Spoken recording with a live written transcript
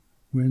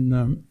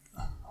when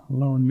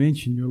Lauren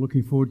mentioned you're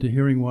looking forward to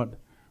hearing what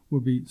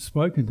will be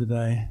spoken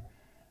today,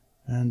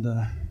 and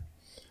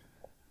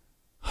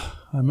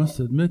I must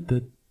admit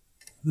that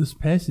this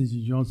passage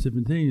in John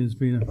 17 has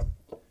been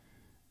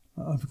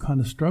I've kind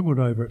of struggled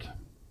over it,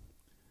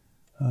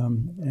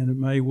 and it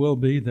may well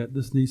be that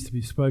this needs to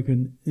be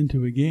spoken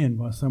into again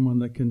by someone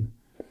that can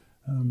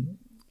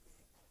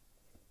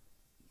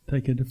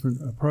take a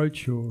different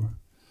approach or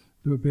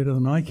do it better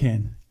than I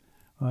can.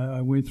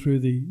 I went through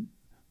the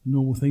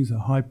normal things,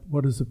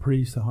 what is a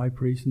priest, a high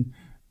priest, and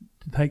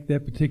to take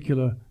that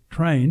particular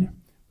train,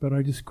 but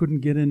I just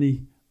couldn't get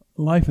any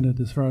life in it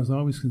as far as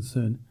I was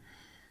concerned.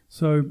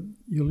 So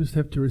you'll just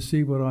have to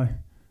receive what I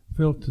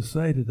felt to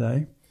say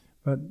today.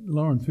 But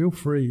Lauren, feel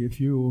free,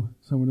 if you or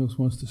someone else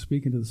wants to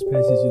speak into this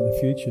passage in the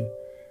future,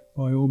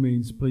 by all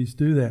means, please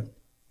do that.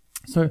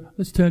 So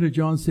let's turn to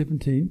John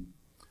 17.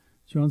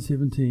 John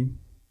 17.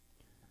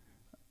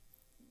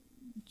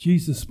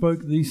 Jesus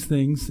spoke these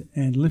things,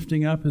 and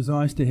lifting up his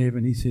eyes to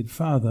heaven, he said,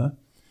 Father,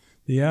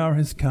 the hour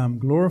has come.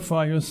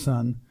 Glorify your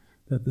Son,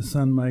 that the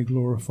Son may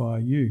glorify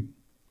you.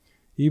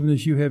 Even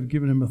as you have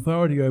given him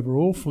authority over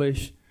all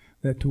flesh,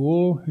 that to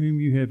all whom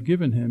you have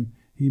given him,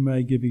 he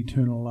may give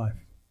eternal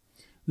life.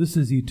 This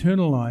is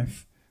eternal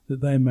life,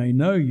 that they may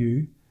know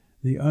you,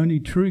 the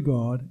only true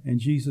God, and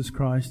Jesus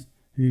Christ,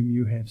 whom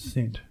you have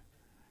sent.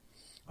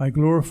 I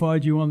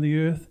glorified you on the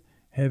earth,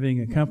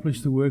 having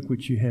accomplished the work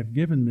which you have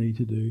given me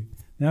to do.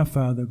 Now,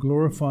 Father,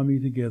 glorify me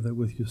together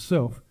with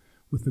yourself,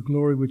 with the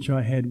glory which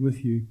I had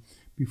with you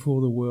before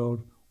the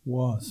world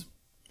was.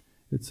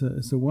 It's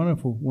a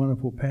wonderful,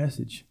 wonderful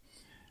passage.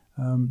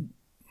 And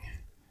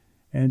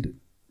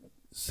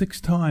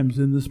 6 times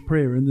in this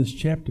prayer, in this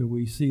chapter,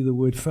 we see the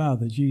word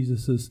Father.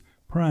 Jesus is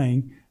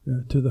praying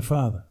to the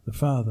Father, the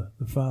Father,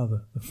 the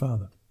Father, the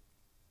Father.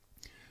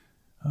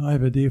 I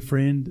have a dear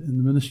friend in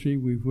the ministry.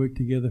 We've worked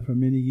together for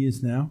many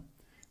years now.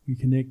 We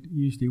connect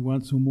usually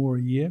once or more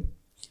a year.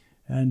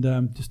 And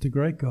just a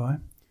great guy.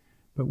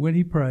 But when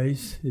he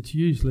prays, it's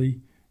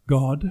usually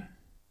God,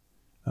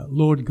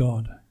 Lord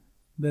God.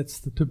 That's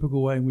the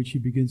typical way in which he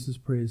begins his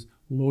prayers,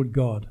 Lord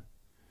God.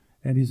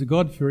 And he's a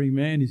God-fearing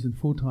man. He's in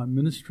full-time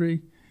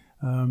ministry.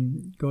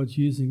 God's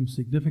using him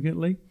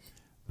significantly.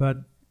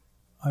 But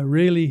I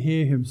rarely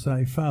hear him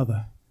say,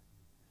 Father.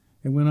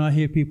 And when I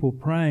hear people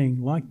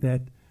praying like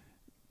that,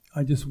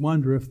 I just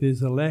wonder if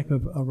there's a lack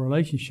of a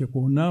relationship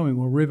or knowing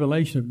or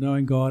revelation of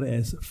knowing God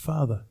as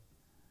Father.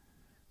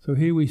 So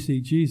here we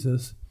see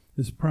Jesus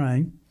is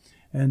praying,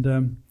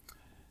 and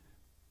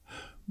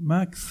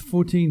Mark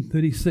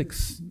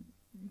 14:36,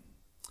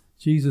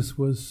 Jesus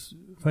was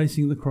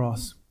facing the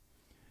cross,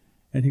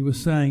 and he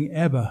was saying,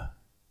 Abba,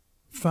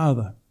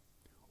 Father,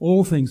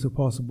 all things are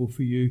possible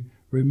for you.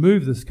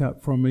 Remove this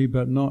cup from me,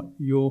 but not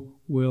your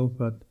will,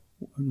 but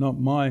not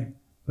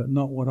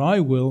what I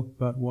will,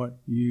 but what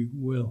you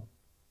will.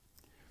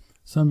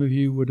 Some of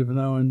you would have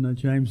known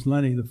James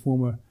Lunny, the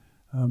former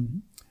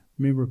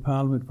Member of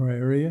Parliament for our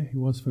area. He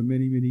was for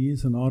many, many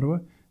years in Ottawa.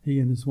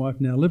 He and his wife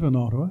now live in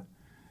Ottawa.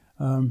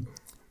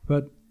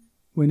 But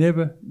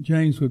whenever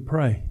James would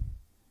pray,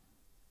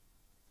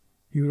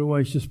 he would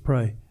always just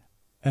pray,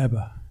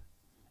 Abba,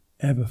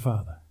 Abba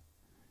Father.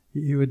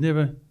 He would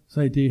never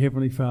say, Dear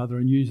Heavenly Father,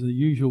 and use the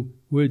usual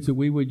words that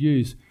we would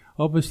use.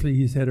 Obviously,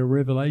 he's had a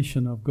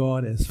revelation of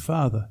God as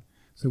Father.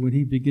 So when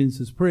he begins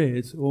his prayer,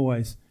 it's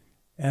always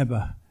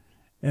Abba,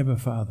 Abba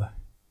Father.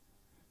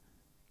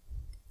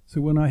 So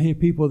when I hear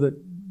people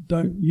that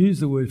don't use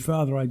the word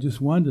Father, I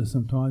just wonder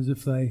sometimes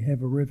if they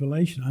have a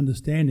revelation,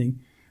 understanding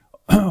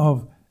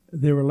of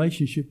their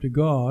relationship to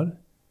God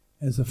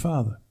as a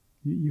Father.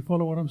 You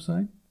follow what I'm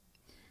saying?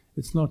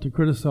 It's not to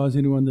criticize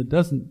anyone that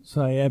doesn't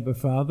say Abba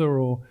Father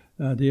or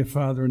Dear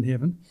Father in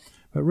heaven.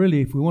 But really,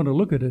 if we want to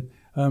look at it,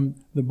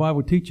 the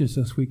Bible teaches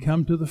us we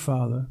come to the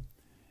Father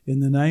in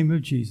the name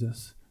of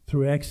Jesus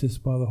through access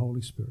by the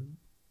Holy Spirit.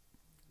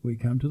 We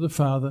come to the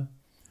Father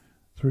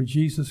through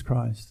Jesus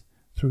Christ,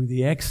 through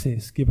the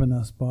access given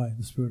us by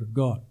the Spirit of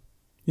God.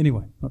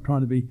 Anyway, not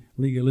trying to be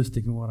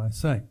legalistic in what I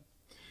say.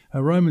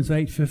 Romans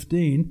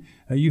 8:15,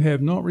 you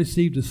have not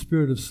received a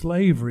spirit of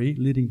slavery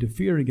leading to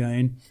fear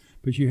again,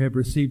 but you have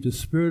received a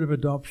spirit of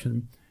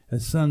adoption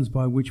as sons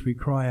by which we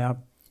cry out,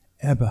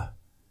 Abba,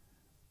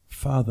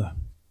 Father.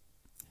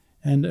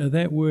 And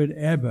that word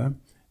Abba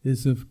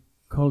is of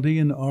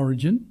Chaldean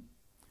origin.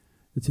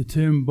 It's a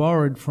term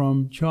borrowed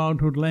from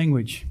childhood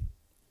language.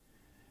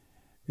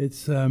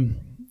 It's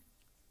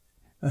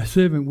a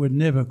servant would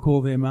never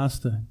call their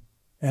master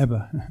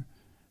Abba.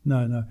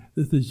 No.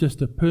 This is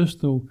just a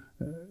personal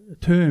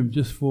term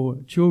just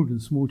for children,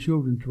 small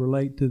children, to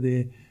relate to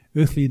their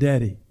earthly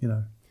daddy,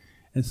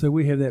 And so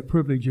we have that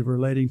privilege of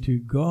relating to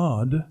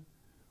God,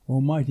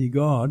 Almighty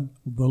God,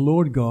 the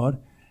Lord God,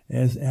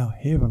 as our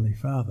Heavenly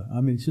Father.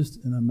 I mean, it's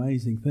just an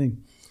amazing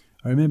thing.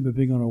 I remember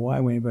being on a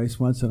YWAM base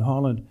once in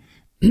Holland,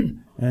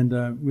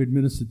 and we'd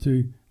ministered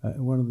to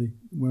one of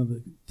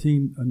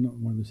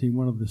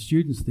the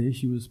students there.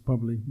 She was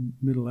probably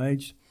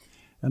middle-aged,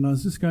 and I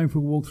was just going for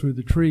a walk through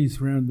the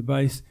trees around the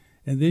base,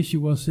 and there she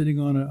was sitting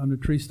on a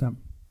tree stump.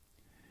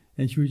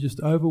 and she was just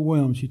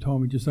overwhelmed. She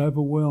told me just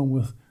overwhelmed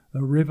with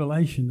a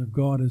revelation of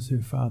God as her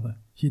Father.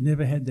 She'd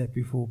never had that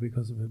before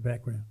because of her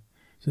background.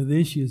 So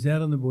there she is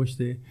out in the bush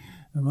there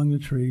among the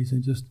trees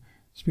and just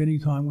spending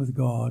time with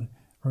God,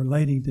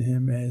 relating to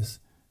him as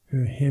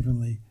her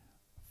heavenly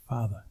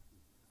Father.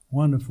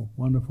 Wonderful,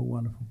 wonderful,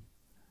 wonderful.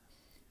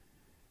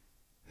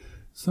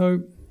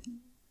 So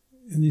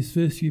in these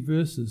first few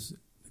verses,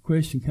 the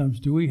question comes,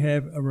 do we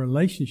have a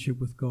relationship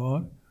with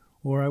God,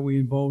 or are we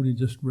involved in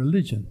just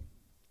religion?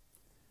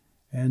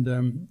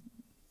 And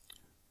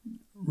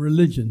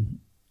religion,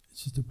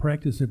 it's just a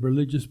practice of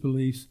religious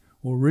beliefs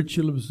or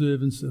ritual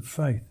observance of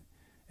faith.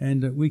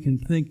 And we can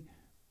think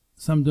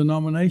some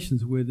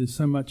denominations where there's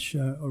so much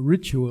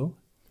ritual,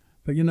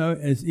 but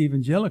as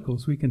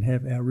evangelicals, we can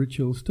have our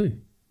rituals too.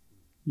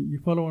 You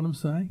follow what I'm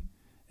saying?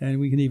 And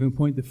we can even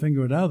point the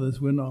finger at others.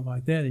 We're not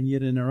like that. And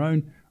yet in our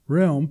own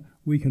realm,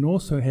 we can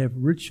also have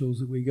rituals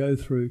that we go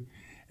through.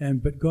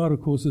 But God,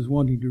 of course, is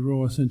wanting to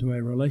draw us into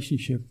a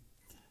relationship.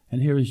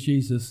 And here is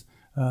Jesus,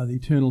 the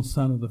eternal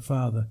Son of the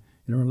Father,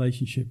 in a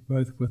relationship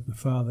both with the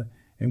Father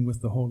and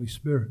with the Holy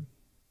Spirit.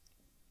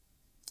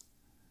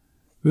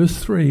 Verse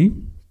 3,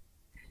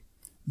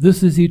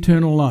 this is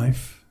eternal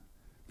life,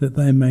 that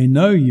they may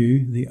know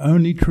you, the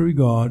only true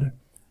God,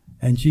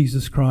 and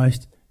Jesus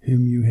Christ,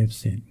 whom you have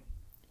sent.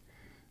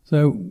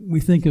 So we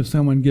think of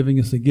someone giving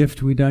us a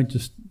gift, we don't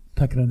just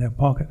tuck it in our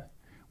pocket.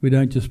 We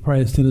don't just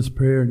pray a sinner's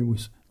prayer and it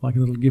was like a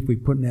little gift we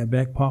put in our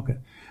back pocket.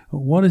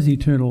 What is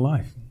eternal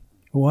life?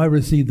 Well, I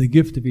received the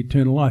gift of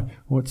eternal life.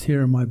 What's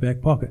here in my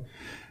back pocket?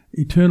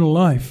 Eternal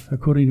life,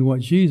 according to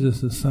what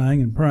Jesus is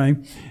saying and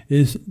praying,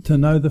 is to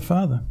know the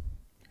Father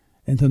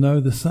and to know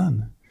the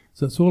Son.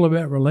 So it's all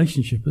about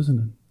relationship, isn't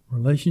it?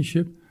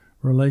 Relationship,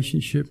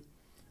 relationship,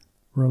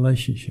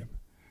 relationship.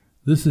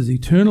 This is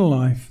eternal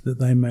life, that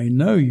they may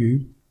know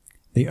you,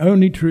 the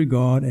only true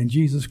God, and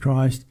Jesus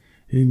Christ,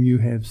 whom you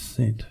have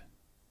sent.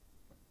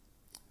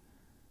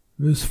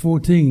 Verse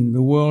 14,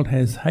 the world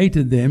has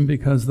hated them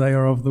because they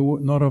are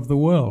not of the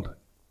world.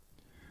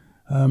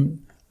 I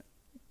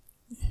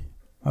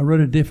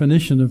wrote a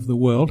definition of the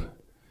world.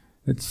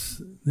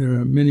 There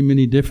are many,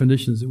 many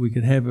definitions that we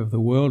could have of the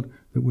world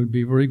that would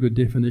be very good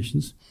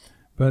definitions.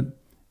 But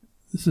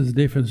this is a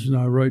definition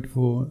I wrote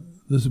for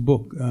this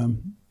book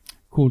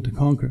called To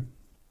Conquer.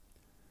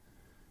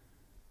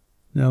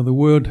 Now the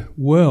word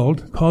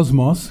world,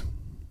 cosmos,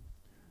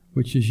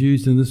 which is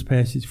used in this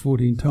passage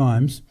 14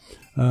 times,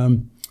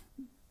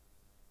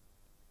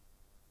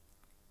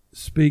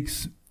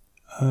 speaks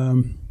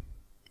of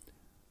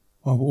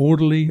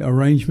orderly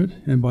arrangement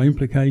and by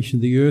implication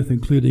the earth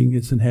including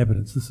its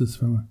inhabitants. This is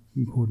from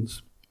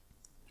concordance.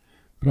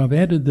 But I've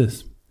added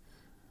this.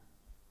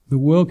 The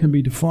world can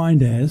be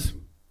defined as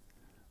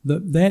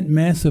that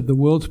mass of the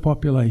world's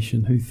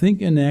population who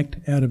think and act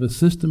out of a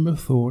system of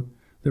thought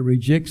that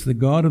rejects the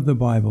God of the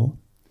Bible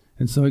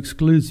and so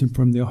excludes him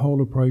from their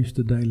whole approach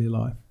to daily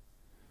life.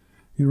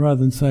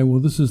 Rather than say, well,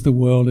 this is the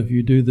world, if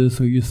you do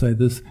this or you say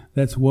this,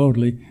 that's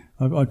worldly,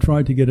 I've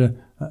tried to get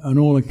an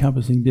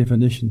all-encompassing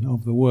definition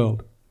of the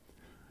world.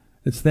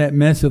 It's that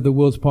mass of the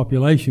world's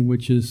population,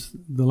 which is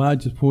the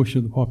largest portion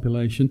of the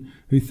population,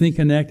 who think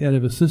and act out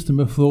of a system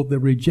of thought that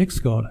rejects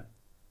God,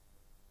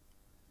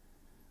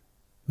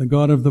 the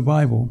God of the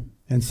Bible,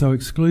 and so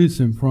excludes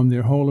him from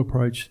their whole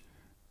approach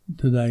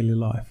to daily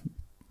life.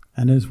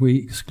 And as we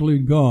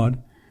exclude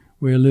God,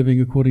 we are living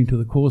according to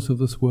the course of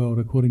this world,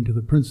 according to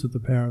the prince of the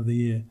power of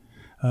the air.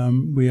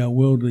 We are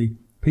worldly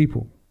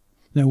people.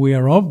 Now, we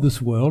are of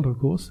this world, of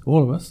course,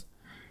 all of us.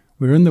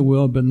 We're in the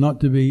world, but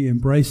not to be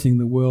embracing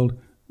the world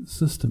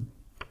system.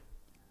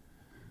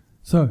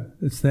 So,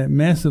 it's that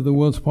mass of the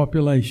world's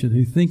population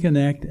who think and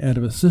act out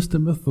of a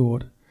system of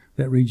thought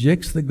that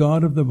rejects the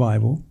God of the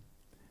Bible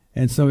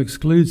and so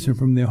excludes him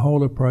from their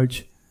whole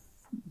approach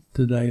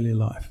to daily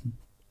life.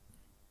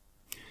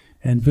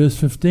 And verse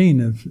 15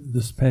 of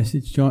this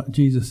passage,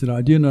 Jesus said,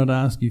 I do not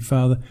ask you,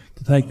 Father,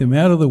 to take them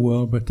out of the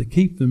world, but to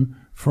keep them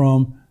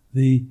from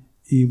the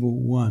evil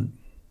one.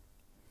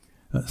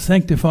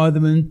 Sanctify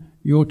them in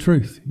your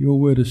truth. Your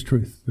word is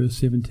truth. Verse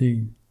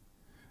 17.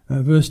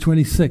 Verse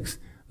 26,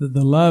 that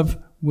the love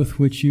with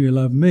which you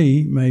love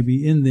me may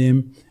be in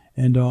them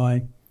and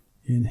I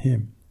in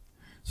him.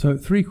 So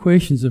 3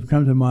 questions have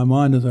come to my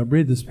mind as I've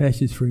read this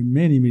passage through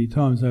many, many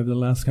times over the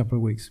last couple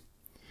of weeks.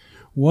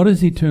 What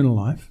is eternal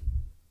life?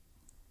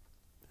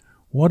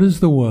 What is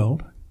the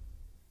world?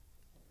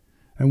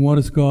 And what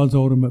is God's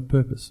ultimate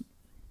purpose?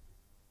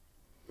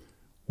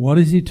 What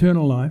is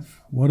eternal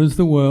life? What is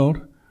the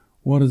world?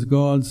 What is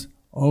God's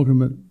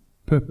ultimate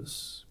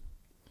purpose?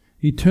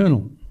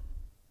 Eternal.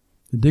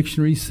 The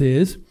dictionary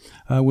says,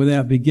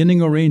 without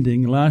beginning or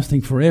ending,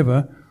 lasting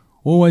forever,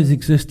 always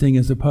existing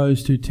as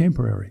opposed to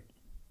temporary.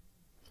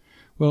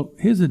 Well,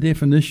 here's a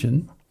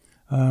definition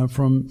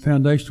from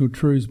Foundational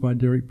Truths by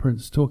Derek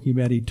Prince, talking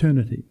about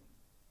eternity.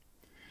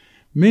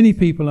 Many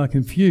people are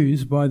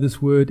confused by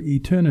this word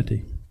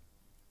eternity.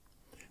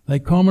 They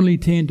commonly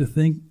tend to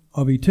think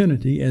of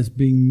eternity as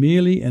being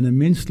merely an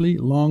immensely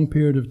long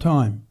period of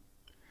time,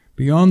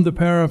 beyond the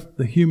power of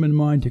the human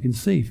mind to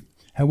conceive.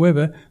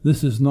 However,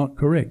 this is not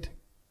correct.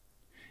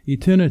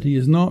 Eternity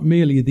is not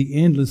merely the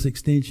endless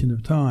extension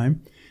of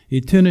time.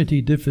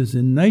 Eternity differs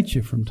in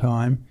nature from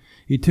time.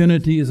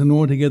 Eternity is an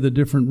altogether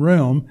different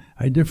realm,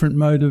 a different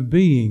mode of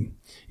being.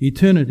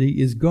 Eternity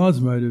is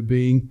God's mode of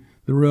being,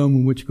 the realm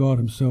in which God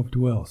himself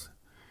dwells.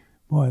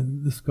 Boy,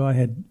 this guy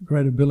had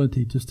great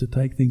ability just to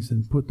take things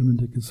and put them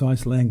into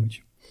concise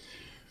language.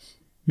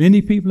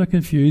 Many people are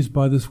confused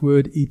by this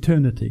word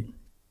eternity.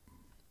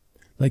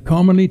 They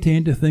commonly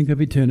tend to think of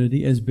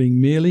eternity as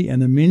being merely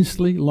an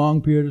immensely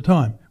long period of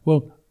time.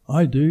 Well,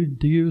 I do.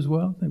 Do you as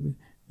well?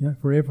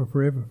 Forever,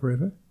 forever,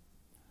 forever.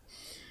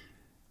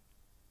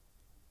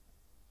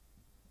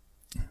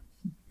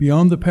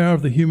 Beyond the power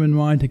of the human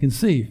mind to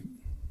conceive.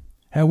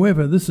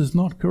 However, this is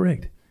not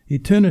correct.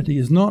 Eternity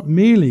is not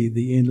merely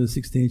the endless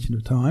extension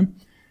of time.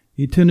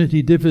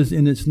 Eternity differs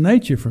in its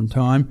nature from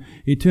time.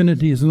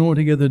 Eternity is an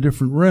altogether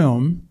different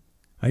realm,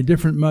 a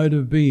different mode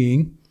of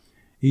being.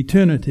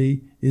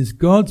 Eternity is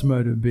God's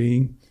mode of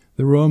being,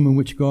 the realm in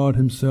which God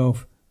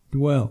himself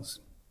dwells.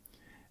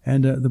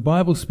 And the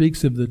Bible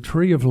speaks of the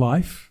tree of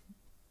life,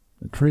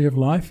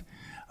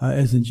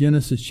 as in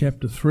Genesis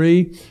chapter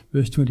 3,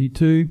 verse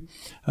 22,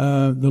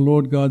 the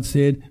Lord God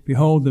said,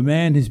 "Behold, the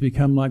man has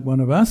become like one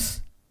of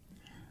us,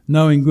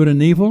 knowing good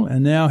and evil,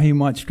 and now he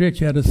might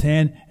stretch out his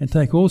hand and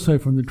take also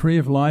from the tree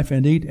of life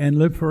and eat and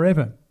live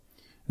forever."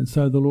 And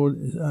so the Lord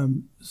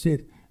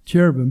set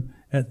cherubim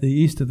at the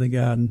east of the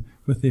garden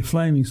with their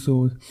flaming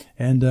swords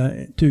and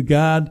to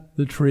guard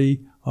the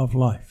tree of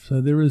life.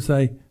 So there is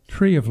a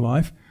tree of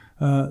life.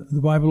 The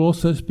Bible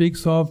also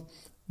speaks of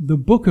the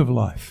book of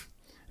life,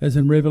 as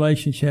in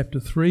Revelation chapter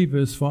 3,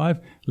 verse 5,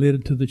 letter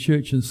to the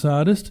church in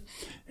Sardis.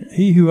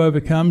 "He who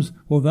overcomes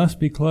will thus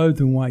be clothed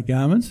in white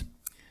garments,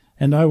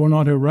 and I will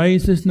not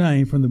erase his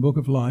name from the book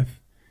of life,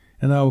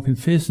 and I will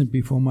confess it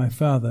before my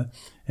Father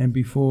and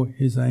before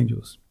his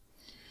angels."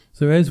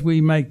 So as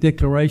we make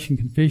declaration,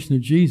 confession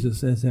of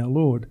Jesus as our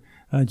Lord,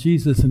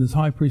 Jesus in his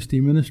high priestly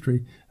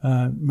ministry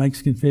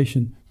makes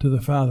confession to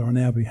the Father on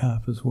our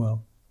behalf as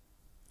well.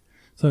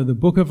 So the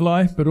book of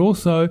life, but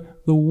also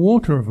the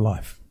water of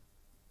life.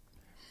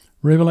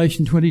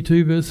 Revelation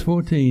 22 verse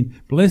 14,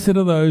 "Blessed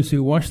are those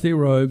who wash their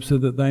robes so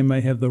that they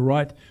may have the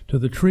right to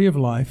the tree of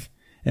life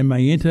and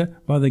may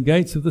enter by the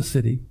gates of the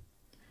city."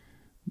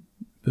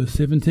 Verse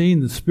 17,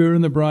 "The Spirit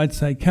and the bride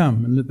say,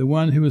 'Come,' and let the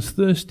one who is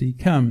thirsty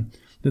come.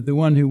 Let the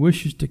one who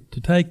wishes to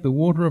take the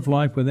water of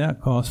life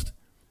without cost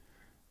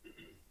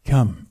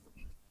come."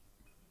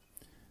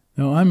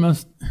 Now I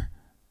must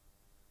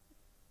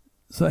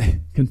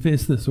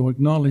confess this or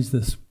acknowledge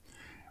this.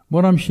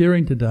 What I'm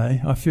sharing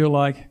today, I feel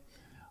like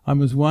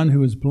I'm as one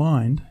who is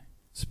blind,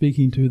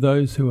 speaking to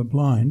those who are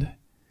blind,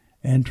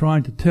 and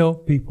trying to tell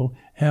people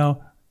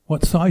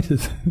what sight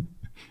is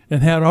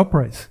and how it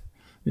operates.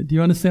 Do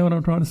you understand what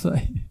I'm trying to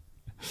say?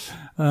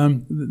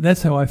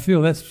 That's how I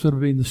feel. That's sort of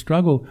been the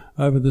struggle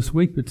over this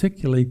week,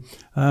 particularly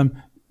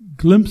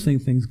glimpsing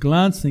things,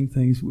 glancing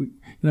things.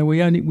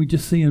 We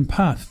just see in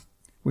part.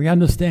 We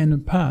understand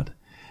in part.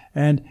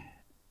 And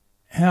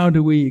how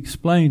do we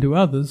explain to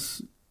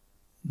others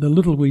the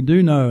little we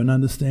do know and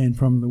understand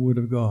from the Word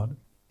of God?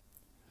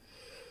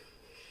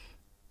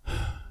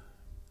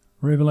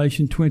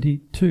 Revelation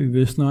 22,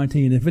 verse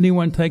 19, "If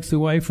anyone takes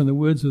away from the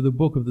words of the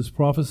book of this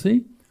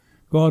prophecy,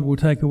 God will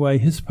take away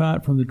his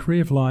part from the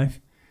tree of life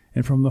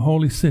and from the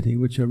holy city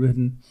which are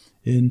written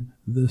in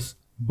this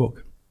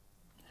book."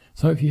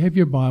 So if you have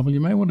your Bible, you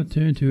may want to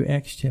turn to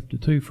Acts chapter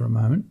 2 for a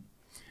moment.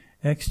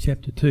 Acts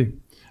chapter 2.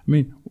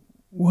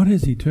 What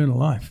is eternal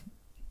life?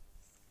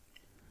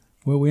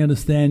 Well, we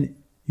understand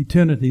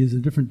eternity is a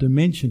different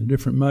dimension, a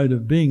different mode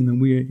of being than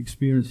we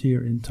experience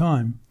here in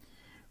time.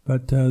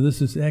 But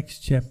this is Acts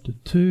chapter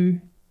 2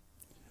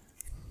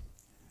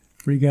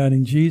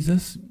 regarding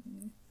Jesus,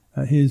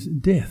 his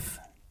death.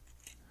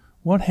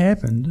 What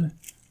happened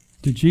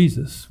to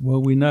Jesus?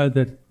 Well, we know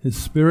that his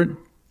spirit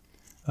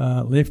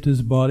left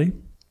his body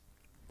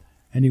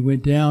and he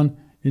went down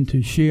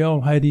into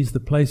Sheol, Hades, the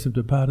place of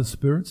departed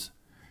spirits.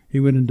 He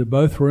went into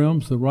both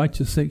realms, the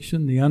righteous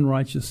section, the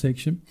unrighteous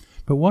section.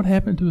 But what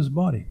happened to his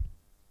body?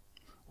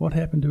 What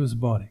happened to his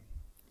body?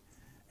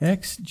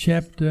 Acts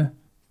chapter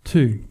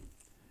 2,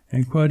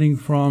 and quoting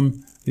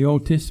from the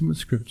Old Testament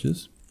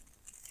scriptures,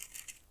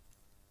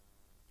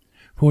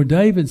 "For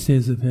David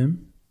says of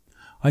him,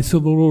 I saw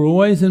the Lord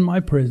always in my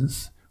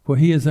presence, for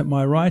he is at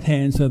my right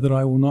hand, so that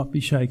I will not be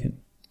shaken.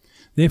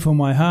 Therefore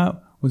my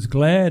heart was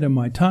glad and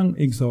my tongue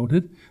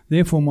exalted.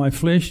 Therefore my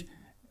flesh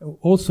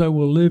also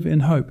will live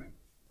in hope,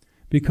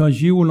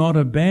 because you will not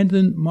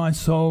abandon my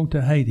soul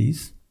to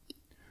Hades,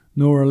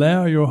 nor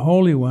allow your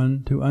Holy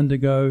One to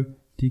undergo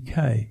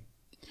decay.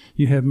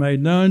 You have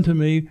made known to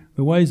me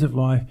the ways of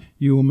life.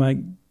 You will make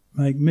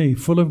me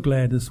full of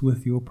gladness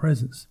with your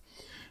presence."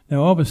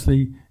 Now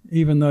obviously,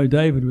 even though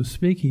David was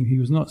speaking, he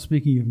was not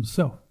speaking of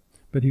himself,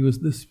 but he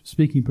was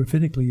speaking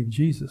prophetically of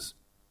Jesus.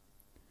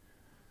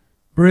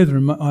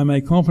 "Brethren, I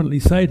may confidently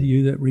say to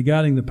you that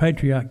regarding the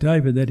patriarch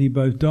David, that he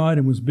both died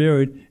and was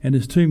buried, and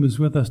his tomb is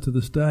with us to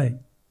this day.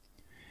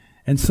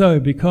 And so,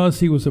 because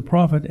he was a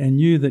prophet and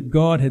knew that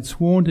God had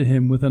sworn to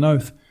him with an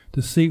oath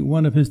to seat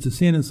one of his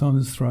descendants on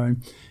his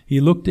throne, he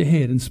looked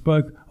ahead and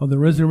spoke of the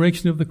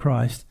resurrection of the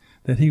Christ,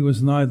 that he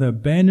was neither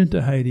abandoned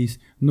to Hades,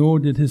 nor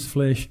did his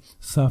flesh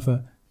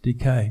suffer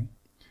decay.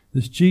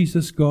 This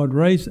Jesus God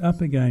raised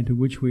up again, to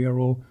which we are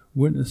all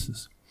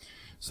witnesses.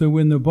 So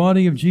when the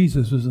body of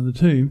Jesus was in the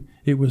tomb,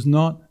 it was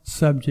not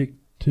subject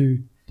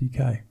to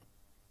decay.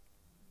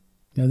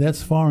 Now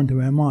that's foreign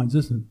to our minds,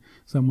 isn't it?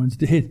 Someone's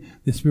dead,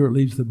 the spirit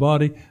leaves the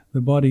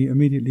body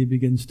immediately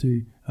begins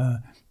to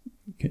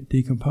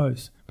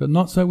decompose. But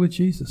not so with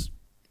Jesus.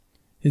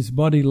 His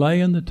body lay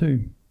in the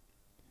tomb,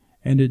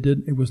 and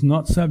it was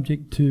not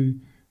subject to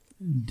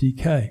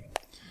decay.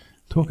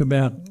 Talk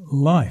about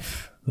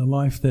life, the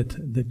life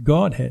that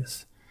God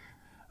has.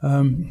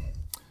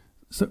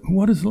 So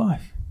what is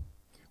life?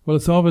 Well,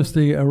 it's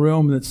obviously a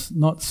realm that's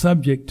not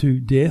subject to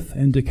death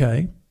and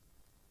decay.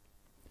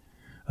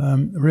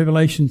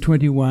 Revelation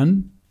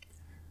 21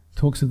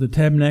 talks of the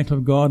tabernacle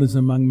of God is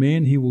among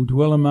men. He will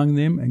dwell among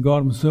them, and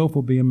God himself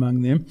will be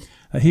among them.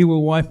 He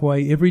will wipe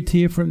away every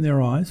tear from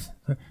their eyes.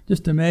 So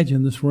just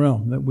imagine this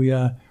realm that we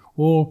are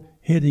all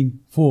heading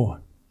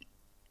for.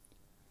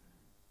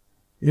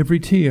 Every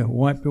tear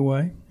wiped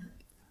away.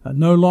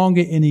 No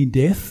longer any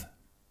death.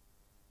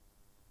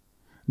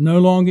 No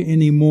longer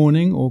any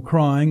mourning or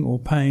crying or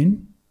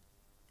pain,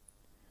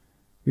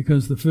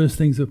 because the first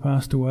things have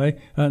passed away.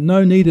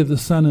 No need of the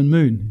sun and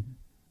moon.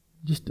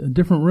 Just a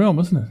different realm,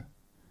 isn't it?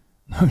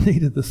 No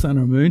need of the sun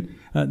or moon.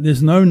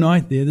 There's no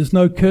night there. There's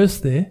no curse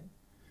there.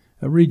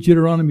 Read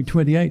Deuteronomy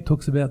 28,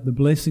 talks about the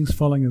blessings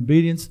following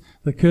obedience,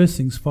 the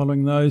cursings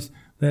following those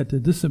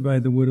that disobey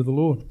the word of the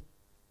Lord.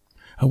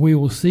 We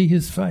will see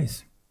his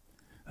face.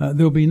 There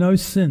will be no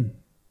sin.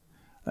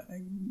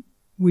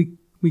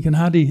 We can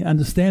hardly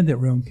understand that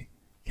realm,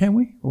 can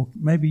we? Or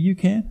maybe you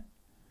can.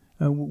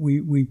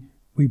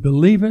 We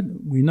believe it.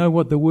 We know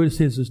what the word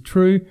says is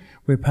true.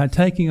 We're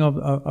partaking of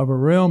a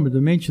realm, a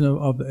dimension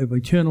of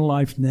eternal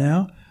life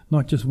now,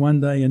 not just one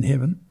day in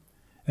heaven.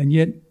 And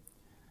yet,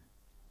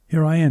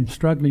 here I am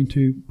struggling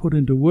to put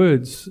into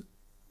words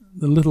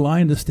the little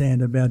I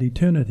understand about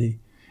eternity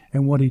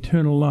and what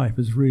eternal life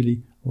is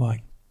really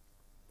like.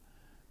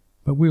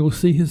 But we will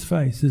see his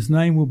face. His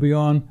name will be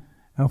on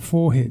our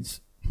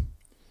foreheads.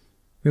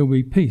 There will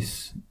be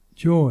peace,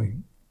 joy,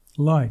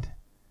 light,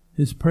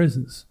 his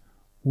presence,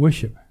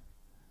 worship.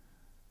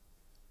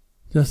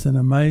 Just an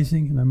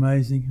amazing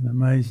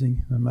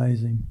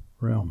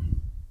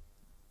realm.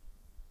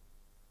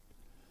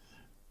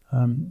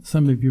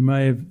 Some of you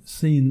may have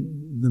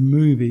seen the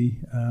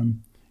movie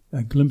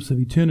A Glimpse of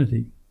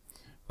Eternity,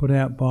 put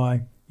out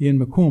by Ian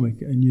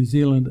McCormick, a New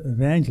Zealand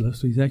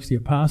evangelist. He's actually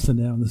a pastor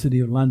now in the city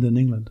of London,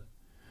 England.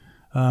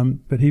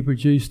 But he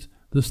produced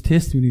this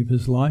testimony of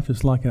his life.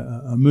 It's like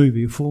a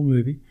movie, a full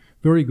movie,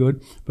 very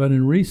good. But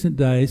in recent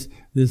days,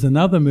 there's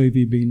another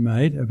movie being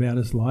made about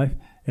his life,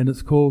 and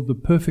it's called The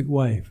Perfect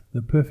Wave.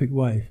 The Perfect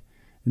Wave.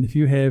 And if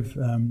you have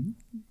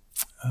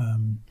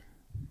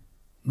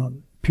not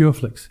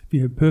Pureflix, if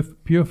you have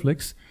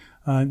Pureflix,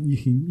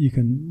 you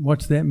can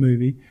watch that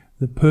movie,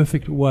 The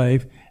Perfect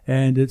Wave,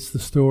 and it's the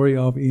story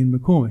of Ian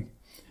McCormick.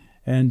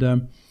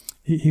 And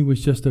he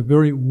was just a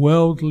very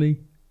worldly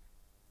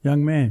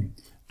young man,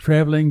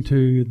 traveling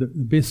to the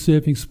best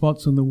surfing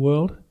spots in the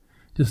world,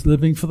 just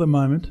living for the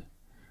moment,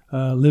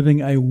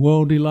 living a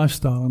worldly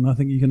lifestyle. And I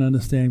think you can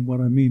understand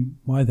what I mean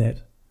by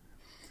that.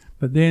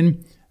 But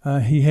then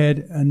he had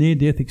a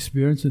near-death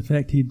experience. In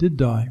fact, he did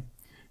die.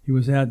 He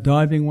was out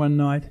diving one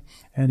night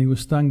and he was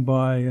stung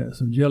by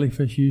some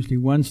jellyfish. Usually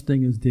one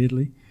sting is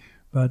deadly,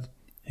 but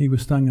he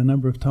was stung a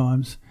number of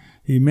times.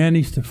 He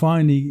managed to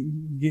finally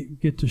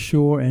get to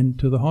shore and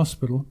to the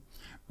hospital,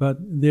 but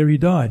there he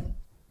died.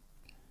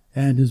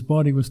 And his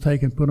body was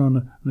put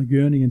on a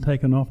gurney and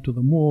taken off to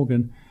the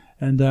morgue.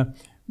 And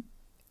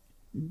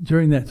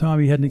during that time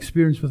he had an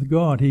experience with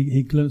God.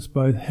 He glimpsed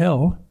both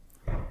hell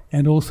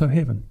and also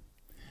heaven.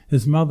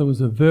 His mother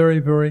was a very,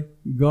 very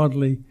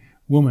godly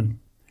woman.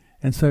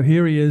 And so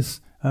here he is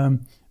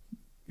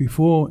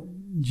before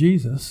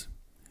Jesus,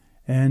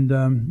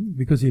 and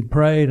because he had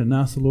prayed and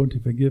asked the Lord to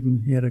forgive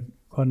him, he had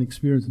quite an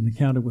experience, an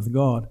encounter with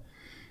God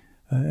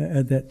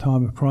at that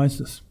time of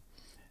crisis.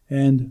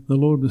 And the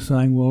Lord was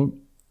saying, well,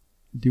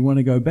 do you want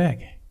to go back?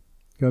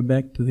 Go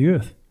back to the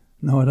earth?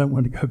 No, I don't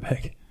want to go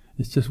back.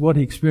 It's just what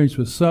he experienced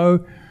was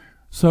so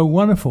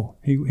wonderful.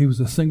 He was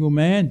a single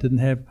man, didn't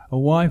have a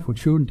wife or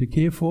children to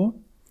care for.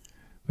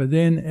 But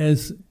then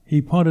as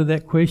he pondered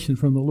that question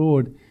from the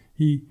Lord,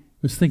 he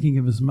was thinking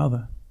of his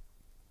mother,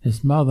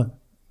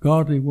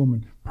 godly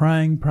woman,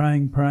 praying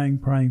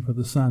for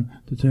the son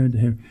to turn to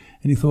him.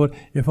 And he thought,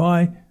 if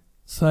I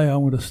say I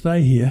want to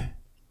stay here,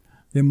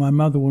 then my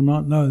mother will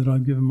not know that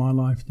I've given my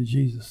life to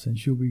Jesus, and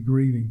she'll be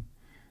grieving.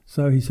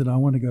 So he said, I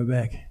want to go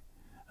back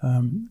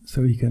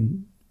so he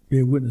can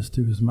bear witness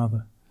to his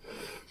mother.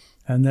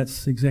 And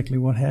that's exactly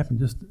what happened.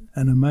 Just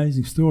an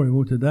amazing story.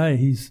 Well, today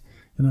he's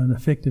an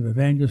effective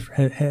evangelist,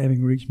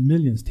 having reached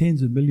millions,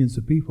 tens of millions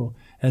of people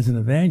as an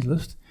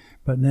evangelist.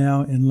 but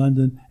now in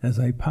London as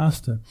a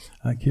pastor,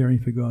 caring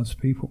for God's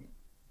people.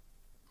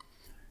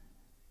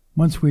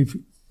 Once we've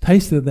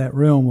tasted that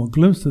realm or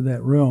glimpsed of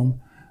that realm,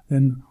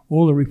 then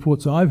all the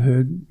reports I've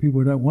heard,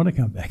 people don't want to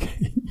come back,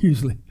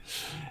 usually.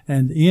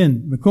 And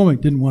Ian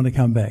McCormick didn't want to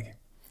come back.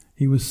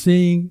 He was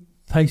seeing,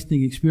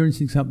 tasting,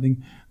 experiencing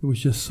something that was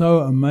just so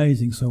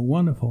amazing, so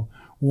wonderful.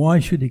 Why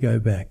should he go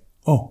back?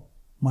 Oh,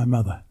 my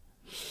mother.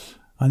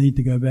 I need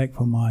to go back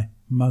for my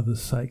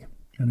mother's sake.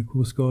 And of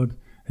course, God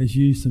has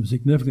used them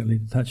significantly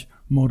to touch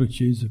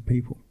multitudes of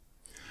people.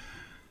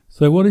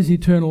 So what is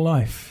eternal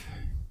life?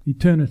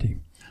 Eternity.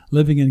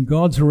 Living in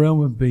God's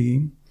realm of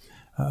being,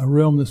 a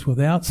realm that's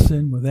without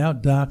sin,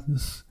 without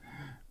darkness,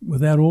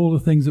 without all the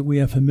things that we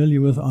are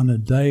familiar with on a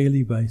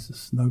daily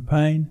basis. No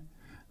pain,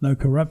 no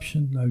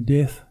corruption, no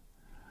death.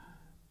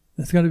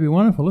 It's going to be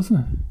wonderful, isn't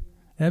it?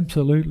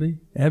 Absolutely,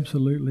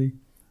 absolutely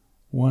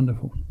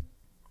wonderful.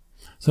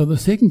 So the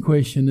second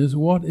question is,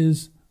 what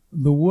is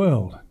the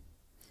world?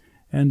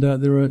 And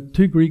there are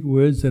two Greek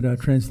words that are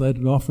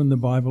translated often in the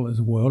Bible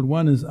as world.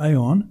 One is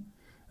aeon,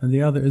 and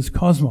the other is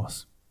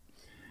cosmos.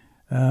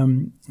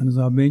 And as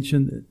I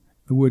mentioned,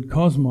 the word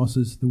cosmos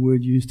is the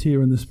word used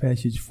here in this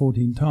passage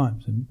 14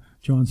 times in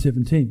John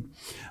 17.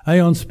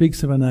 Aeon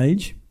speaks of an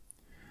age,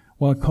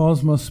 while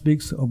cosmos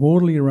speaks of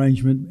orderly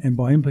arrangement and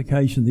by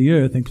implication the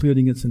earth,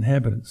 including its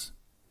inhabitants.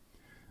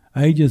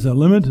 Ages are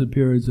limited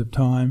periods of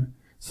time.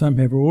 Some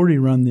have already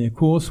run their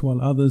course, while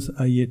others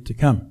are yet to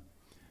come.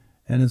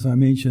 And as I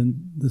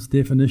mentioned, this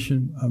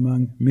definition,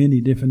 among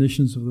many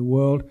definitions of the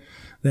world,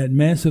 that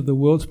mass of the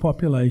world's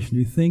population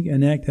who think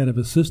and act out of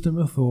a system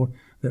of thought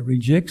that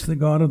rejects the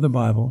God of the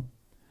Bible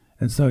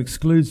and so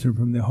excludes him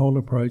from their whole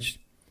approach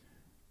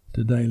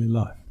to daily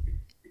life.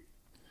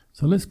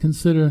 So let's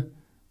consider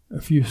a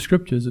few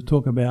scriptures that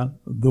talk about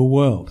the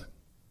world.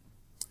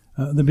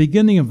 The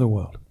beginning of the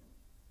world.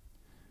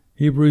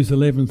 Hebrews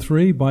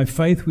 11:3, by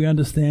faith we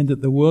understand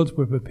that the worlds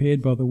were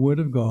prepared by the word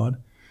of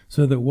God,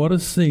 so that what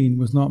is seen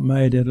was not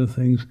made out of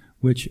things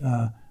which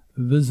are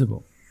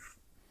visible.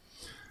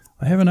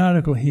 I have an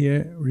article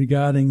here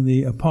regarding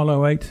the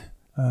Apollo 8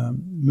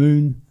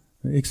 moon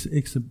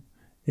expedition.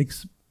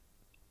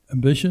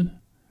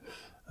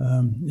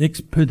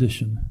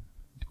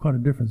 Quite a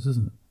difference,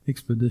 isn't it?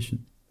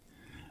 Expedition.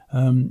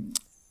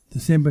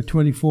 December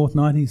 24th,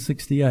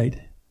 1968,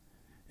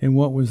 in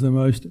what was the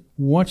most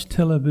watched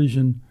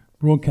television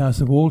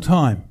broadcast of all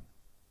time.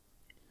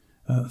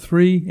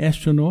 3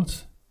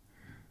 astronauts,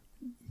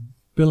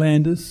 Bill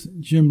Anders,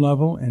 Jim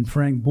Lovell, and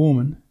Frank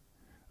Borman,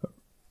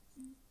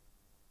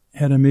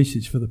 had a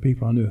message for the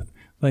people on Earth.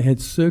 They had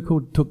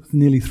circled, took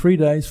nearly 3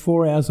 days,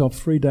 4 hours off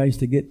 3 days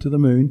to get to the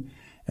moon,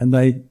 and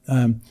they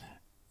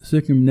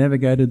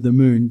circumnavigated the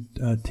moon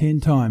 10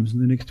 times in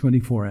the next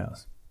 24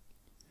 hours.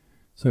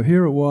 So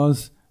here it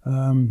was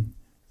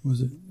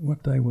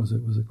what day was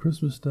it? Was it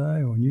Christmas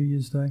Day or New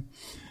Year's Day?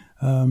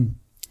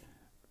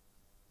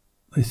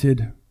 They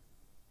said,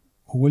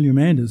 William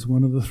Anders,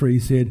 one of the 3,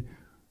 said,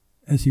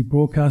 as he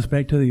broadcast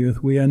back to the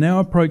Earth, we are now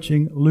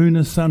approaching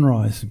lunar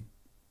sunrise.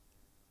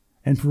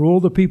 And for all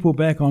the people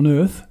back on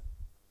Earth,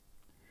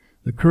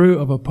 the crew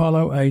of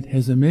Apollo 8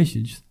 has a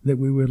message that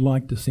we would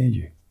like to send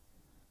you.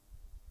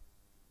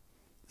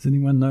 Does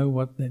anyone know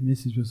what that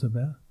message was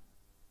about?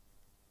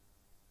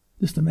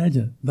 Just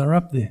imagine, they're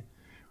up there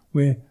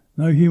where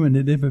no human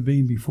had ever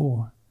been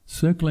before,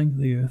 circling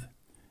the Earth,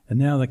 and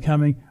now they're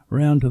coming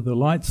round to the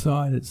light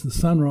side, it's the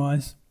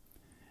sunrise,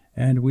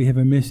 and we have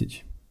a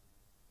message.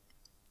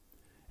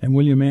 And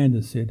William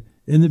Anders said,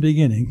 in the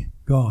beginning,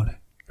 God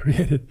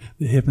created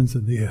the heavens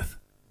and the earth.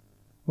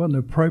 What an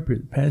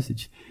appropriate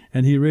passage.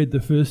 And he read the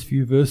first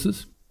few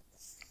verses.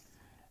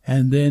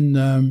 And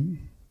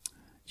then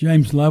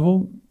James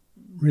Lovell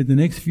read the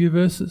next few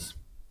verses.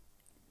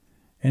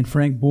 And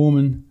Frank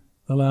Borman,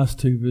 the last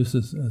 2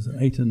 verses,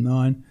 8 and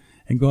 9.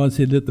 And God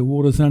said, let the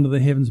waters under the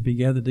heavens be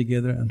gathered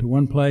together unto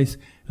one place,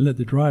 and let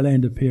the dry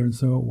land appear, and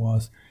so it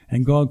was.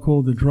 And God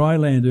called the dry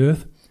land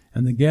earth,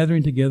 and the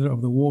gathering together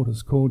of the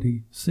waters called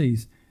he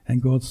seas,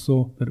 and God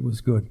saw that it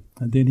was good.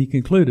 And then he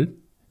concluded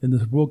in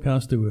this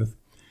broadcast to earth,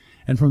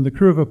 and from the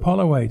crew of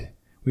Apollo 8,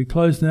 we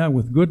close now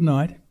with good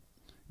night,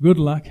 good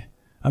luck,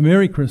 a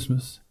Merry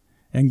Christmas,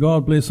 and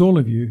God bless all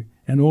of you,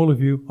 and all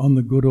of you on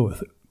the good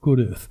earth. Good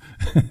earth.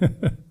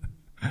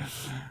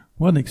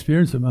 What an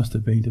experience it must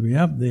have been to be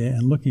up there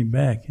and looking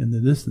back in the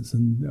distance,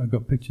 and I've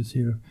got pictures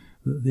here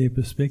of their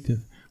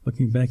perspective,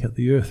 looking back at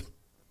the earth.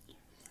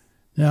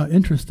 Now,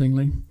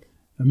 interestingly,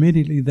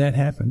 immediately that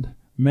happened,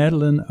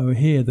 Madeleine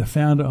O'Hair, the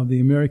founder of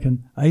the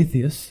American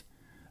Atheists,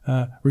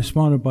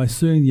 responded by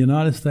suing the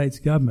United States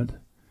government,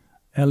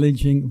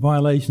 alleging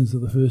violations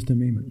of the First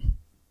Amendment.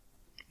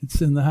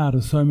 It's in the heart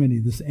of so many,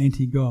 this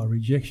anti-God,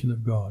 rejection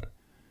of God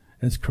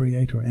as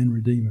creator and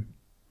redeemer.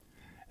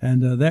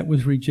 And that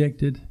was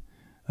rejected,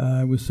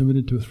 was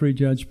submitted to a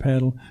 3-judge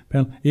panel,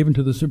 even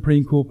to the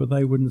Supreme Court, but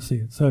they wouldn't see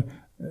it. So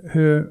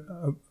her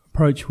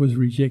approach was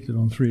rejected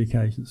on 3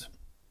 occasions.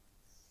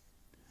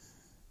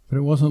 But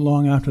it wasn't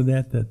long after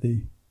that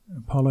the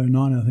Apollo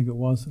 9, I think it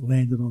was,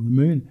 landed on the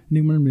moon.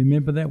 Anyone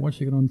remember that,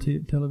 watching it on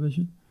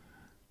television?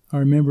 I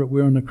remember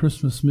we were on a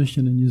Christmas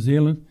mission in New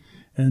Zealand,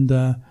 and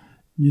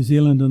New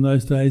Zealand in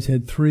those days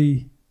had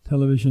 3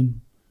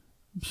 television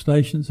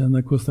stations, and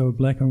of course they were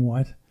black and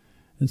white.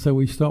 And so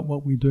we stopped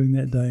what we were doing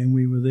that day, and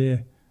we were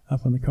there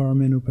up on the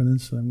Coromandel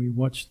Peninsula, and we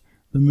watched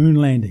the moon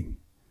landing.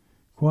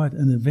 Quite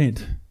an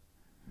event.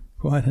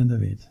 Quite an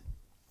event.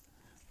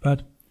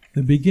 But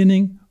the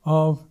beginning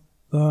of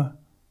the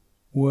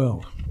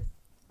world.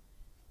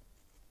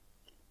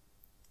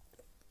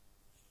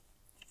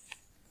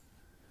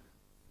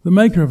 The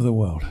maker of the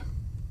world.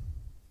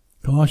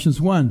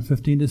 Colossians 1,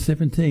 15 to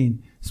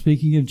 17,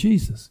 speaking of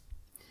Jesus.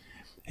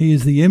 He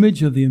is the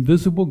image of the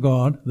invisible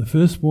God, the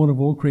firstborn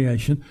of all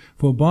creation,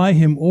 for by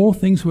him all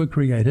things were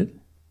created,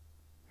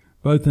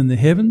 both in the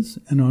heavens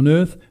and on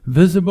earth,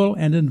 visible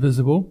and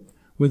invisible,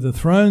 whether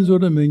thrones or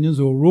dominions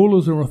or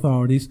rulers or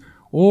authorities,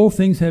 all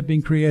things have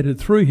been created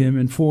through him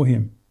and for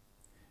him.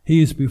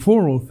 He is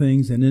before all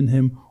things, and in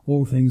him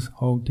all things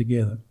hold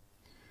together.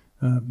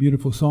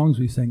 Beautiful songs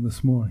we sang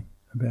this morning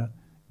about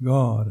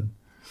God.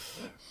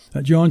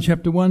 John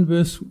chapter 1,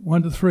 verse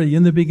 1 to 3,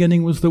 in the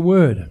beginning was the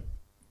Word,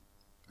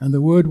 and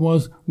the Word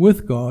was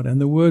with God, and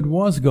the Word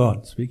was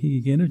God. Speaking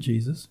again of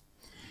Jesus.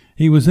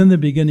 He was in the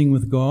beginning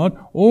with God.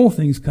 All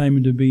things came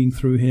into being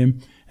through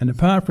him, and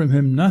apart from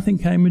him nothing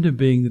came into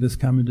being that has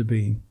come into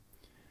being.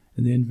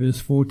 And then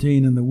verse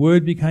 14, and the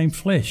Word became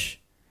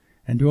flesh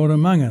and dwelt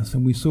among us,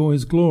 and we saw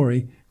his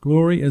glory,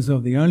 glory as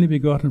of the only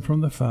begotten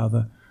from the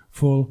Father,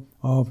 full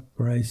of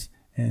grace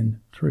and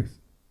truth.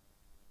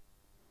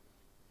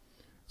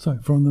 So,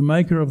 from the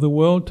maker of the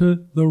world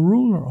to the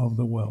ruler of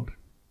the world.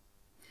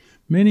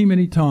 Many,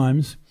 many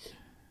times,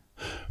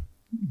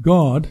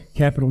 God,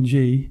 capital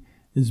G,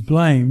 is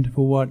blamed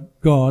for what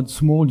God,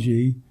 small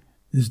g,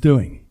 is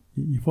doing.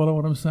 You follow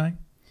what I'm saying?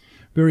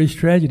 Various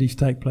tragedies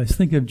take place.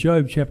 Think of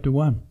Job chapter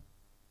 1.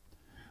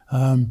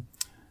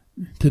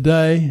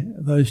 Today,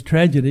 those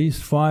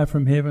tragedies, fire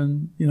from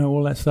heaven,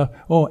 all that stuff,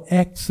 all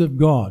acts of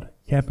God,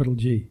 capital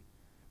G.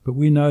 But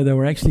we know they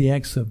were actually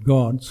acts of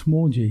God,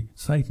 small g,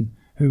 Satan,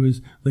 who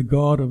is the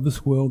God of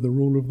this world, the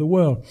ruler of the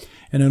world.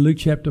 And in Luke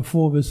chapter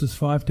 4, verses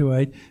 5 to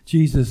 8,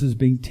 Jesus is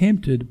being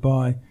tempted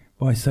by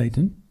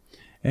Satan.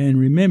 And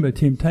remember,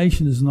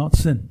 temptation is not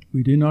sin.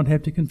 We do not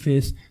have to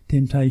confess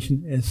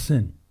temptation as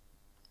sin.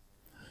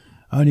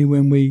 Only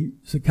when we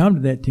succumb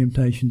to that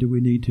temptation do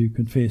we need to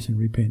confess and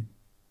repent.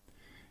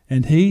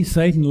 And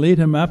Satan, led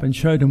him up and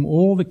showed him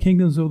all the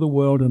kingdoms of the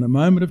world in a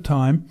moment of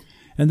time.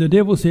 And the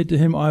devil said to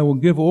him, I will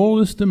give all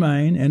this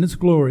domain and its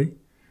glory,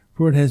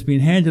 for it has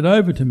been handed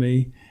over to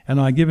me, and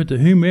I give it to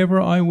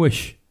whomever I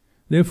wish.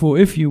 Therefore,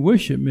 if you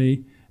worship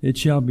me, it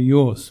shall be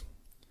yours.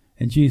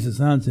 And Jesus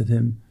answered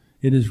him,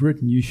 it is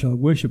written, you shall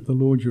worship the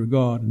Lord your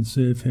God and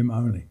serve him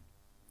only.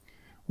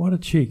 What a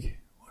cheek,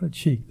 what a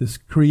cheek. This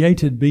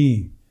created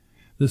being,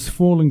 this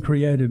fallen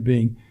created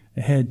being,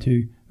 had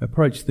to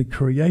approach the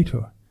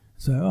Creator.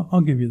 So, I'll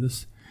give you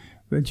this.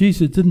 But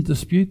Jesus didn't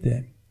dispute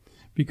that,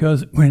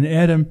 because when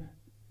Adam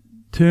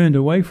turned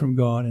away from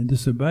God and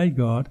disobeyed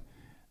God,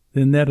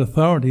 then that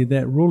authority,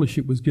 that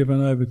rulership was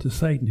given over to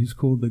Satan, who's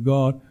called the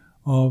God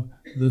of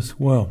this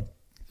world.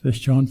 1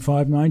 John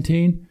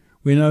 5:19,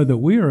 we know that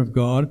we are of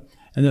God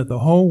and that the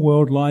whole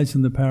world lies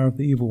in the power of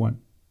the evil one.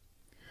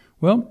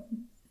 Well,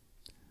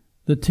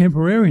 the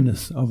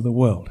temporariness of the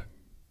world.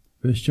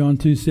 1 John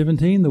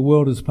 2:17, the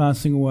world is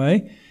passing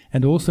away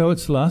and also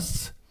its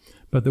lusts,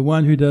 but the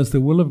one who does the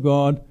will of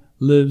God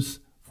lives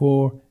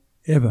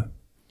forever.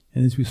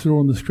 And as we saw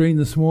on the screen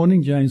this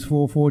morning, James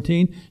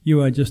 4:14, you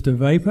are just a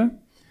vapor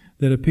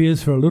that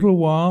appears for a little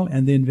while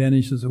and then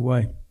vanishes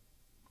away.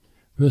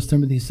 1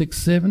 Timothy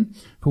 6:7,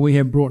 for we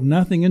have brought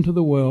nothing into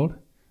the world,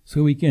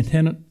 so we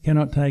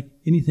cannot take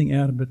anything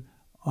out of it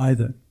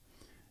either.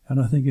 And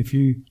I think if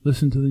you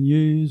listen to the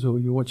news or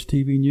you watch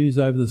TV news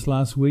over this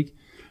last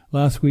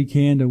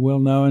weekend, a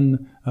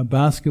well-known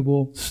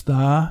basketball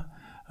star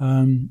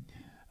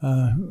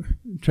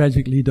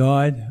tragically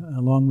died,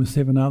 along with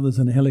 7 others,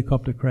 in a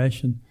helicopter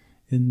crash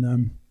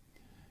in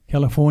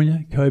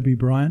California, Kobe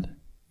Bryant.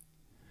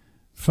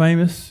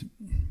 Famous,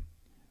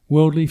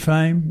 worldly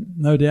fame,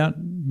 no doubt,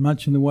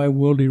 much in the way of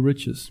worldly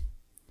riches.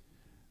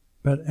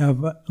 But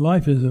our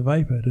life is a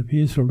vapor. It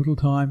appears for a little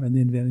time and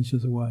then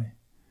vanishes away.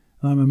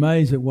 And I'm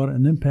amazed at what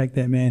an impact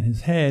that man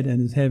has had and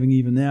is having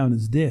even now in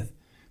his death,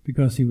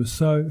 because he was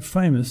so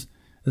famous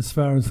as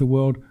far as the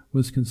world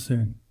was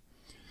concerned.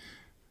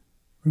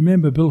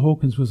 Remember, Bill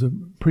Hawkins was a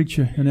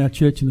preacher in our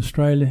church in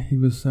Australia. He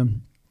was a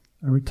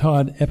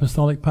retired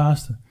apostolic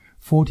pastor,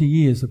 40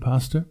 years a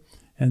pastor.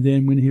 And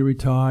then when he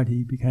retired,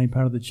 he became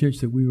part of the church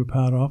that we were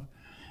part of.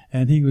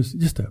 And he was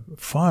just a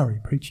fiery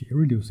preacher. He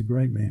really was a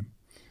great man.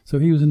 So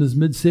he was in his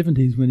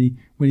mid-70s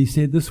when he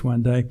said this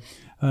one day,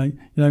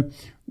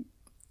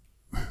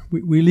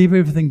 we leave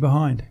everything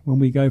behind when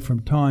we go from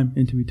time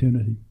into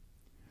eternity.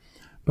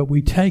 But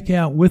we take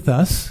out with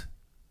us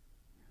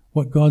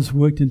what God's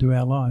worked into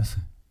our lives.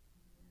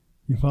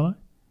 You follow?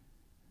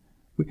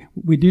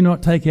 We do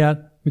not take out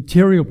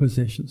material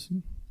possessions.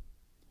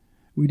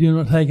 We do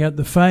not take out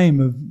the fame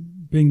of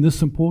being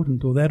this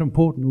important or that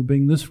important or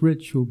being this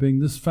rich or being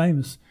this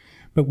famous.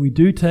 But we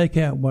do take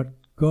out what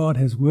God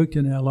has worked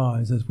in our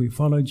lives as we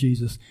follow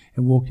Jesus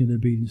and walk in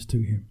obedience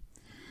to him.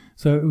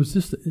 So it was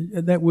just,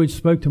 that word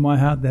spoke to my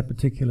heart that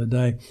particular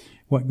day.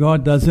 What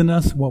God does in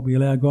us, what we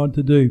allow God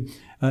to do,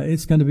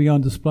 it's going to be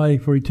on display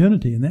for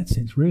eternity in that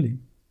sense, really.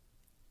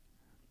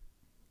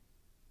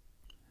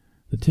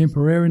 The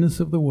temporariness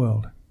of the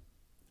world.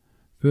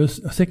 2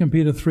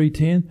 Peter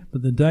 3:10,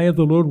 but the day of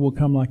the Lord will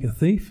come like a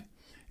thief,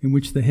 in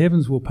which the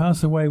heavens will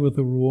pass away with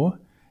a roar,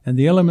 and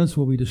the elements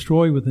will be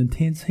destroyed with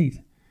intense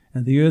heat,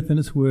 and the earth and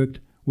its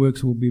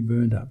works will be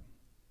burned up.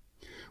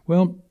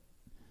 Well,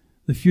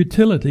 the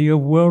futility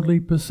of worldly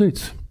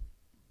pursuits.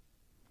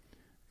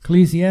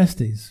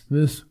 Ecclesiastes,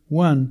 verse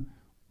 1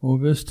 or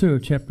verse 2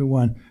 of chapter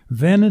 1.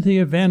 Vanity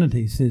of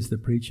vanities, says the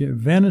preacher.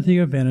 Vanity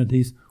of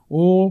vanities,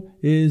 all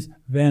is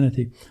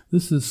vanity.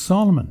 This is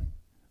Solomon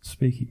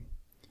speaking.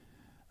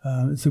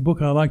 It's a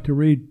book I like to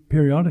read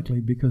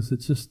periodically because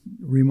it just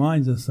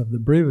reminds us of the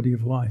brevity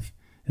of life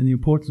and the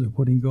importance of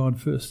putting God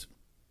first.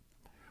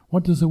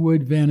 What does the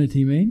word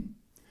vanity mean?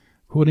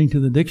 According to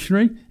the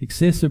dictionary,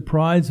 excessive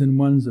pride in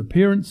one's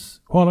appearance,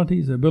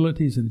 qualities,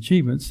 abilities, and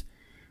achievements.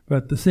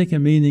 But the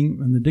second meaning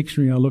in the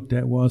dictionary I looked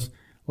at was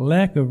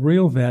lack of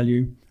real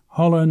value,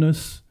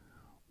 hollowness,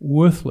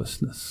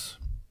 worthlessness.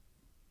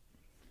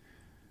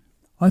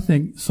 I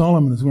think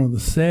Solomon is one of the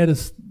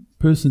saddest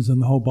persons in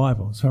the whole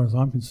Bible, as far as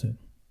I'm concerned.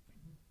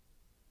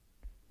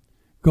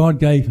 God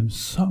gave him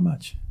so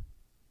much.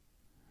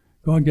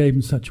 God gave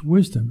him such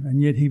wisdom,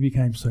 and yet he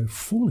became so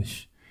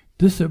foolish,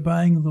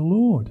 disobeying the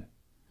Lord.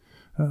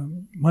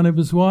 One of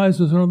his wives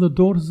was one of the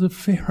daughters of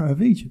Pharaoh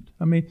of Egypt.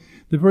 I mean,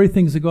 the very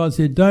things that God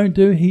said don't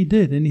do, he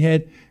did. And he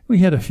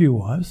had a few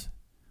wives.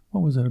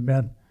 What was it,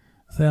 about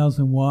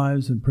 1,000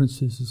 wives and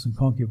princesses and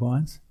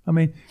concubines? I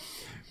mean,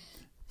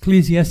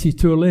 Ecclesiastes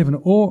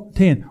 2:11 or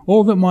 10.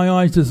 All that my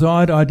eyes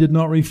desired, I did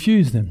not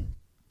refuse them.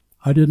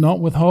 I did not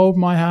withhold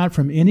my heart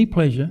from any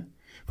pleasure,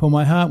 for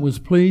my heart was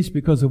pleased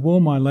because of all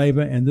my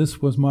labor, and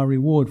this was my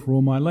reward for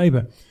all my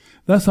labor.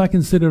 Thus I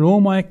considered all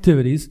my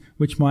activities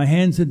which my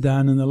hands had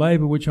done, and the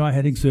labor which I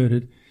had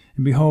exerted,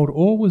 and behold,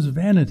 all was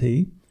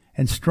vanity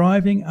and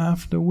striving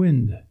after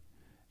wind,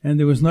 and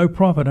there was no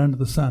profit under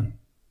the sun.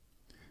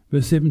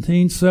 Verse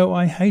 17, so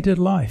I hated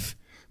life,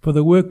 for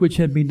the work which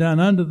had been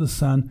done under the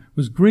sun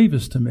was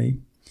grievous to me,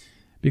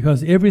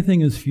 because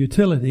everything is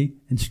futility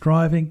and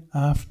striving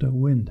after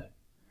wind.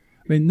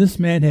 I mean, this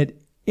man had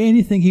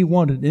anything he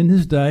wanted in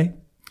his day,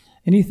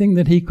 anything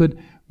that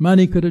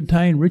money could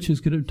obtain,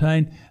 riches could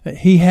obtain,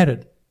 he had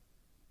it.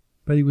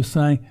 But he was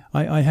saying,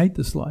 I hate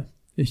this life.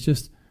 It's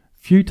just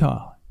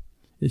futile.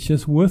 It's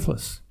just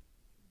worthless.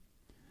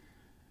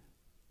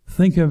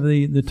 Think of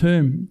the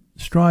term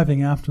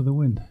striving after the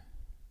wind.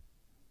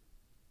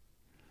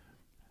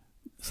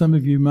 Some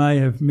of you may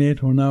have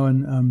met or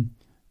known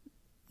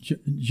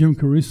Jim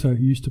Caruso,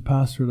 who used to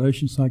pastor at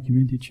Oceanside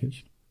Community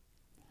Church.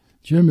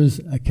 Jim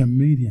is a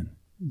comedian,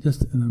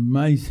 just an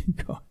amazing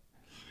guy.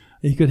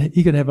 He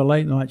could have a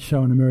late night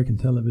show on American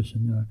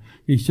television. You know,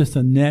 he's just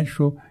a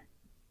natural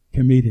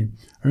comedian.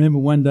 I remember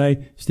one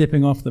day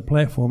stepping off the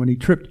platform and he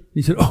tripped.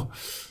 He said, "Oh,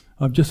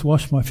 I've just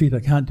washed my feet. I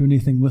can't do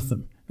anything with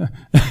them."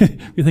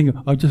 You think,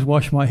 "I've just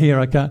washed my hair.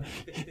 I can't."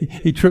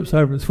 He trips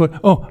over his foot.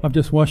 "Oh, I've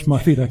just washed my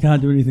feet. I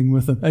can't do anything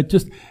with them."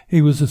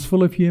 He was just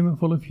full of humor.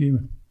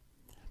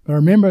 But I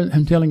remember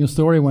him telling a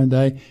story one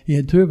day. He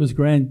had two of his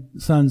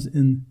grandsons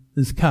in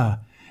his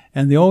car,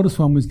 and the oldest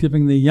one was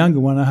giving the younger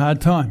one a hard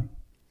time.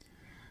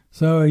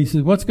 So he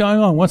says, "What's going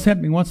on? What's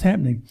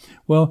happening?"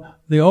 Well,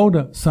 the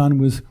older son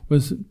was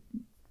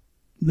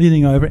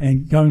leaning over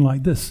and going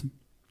like this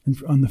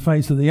on the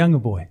face of the younger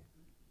boy.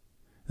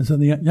 And so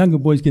the younger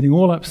boy's getting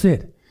all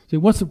upset. So,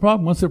 "What's the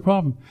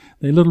problem?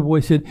 The little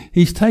boy said,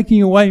 "He's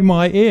taking away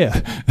my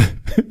air."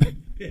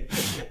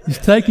 "He's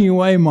taking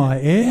away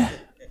my air?"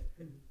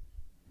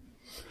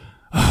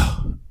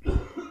 Oh.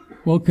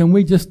 Well, can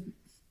we just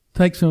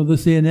take some of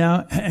this air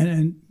now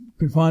and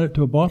confine it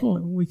to a bottle?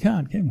 We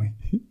can't, can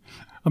we?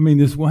 I mean,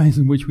 there's ways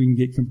in which we can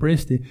get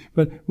compressed air,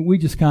 but we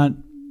just can't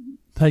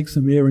take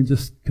some air and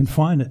just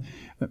confine it.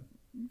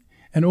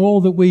 And all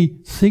that we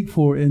seek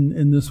for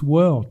in this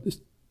world,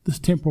 this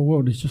temporal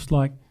world, is just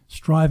like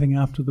striving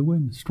after the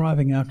wind,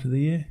 striving after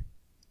the air.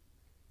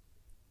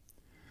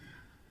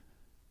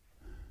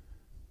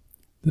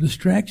 The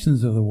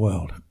distractions of the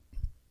world.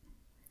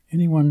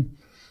 Anyone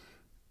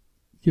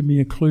give me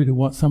a clue to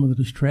what some of the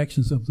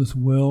distractions of this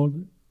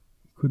world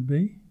could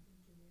be?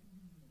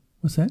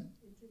 What's that?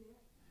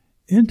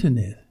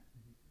 Internet.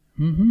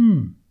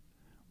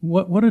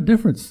 What a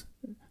difference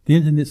the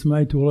internet's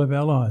made to all of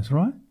our lives,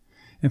 right?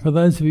 And for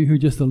those of you who are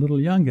just a little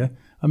younger,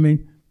 I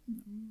mean,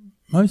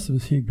 most of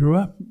us here grew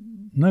up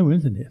no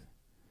internet.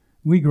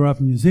 We grew up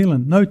in New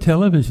Zealand, no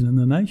television in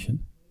the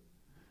nation.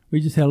 We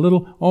just had a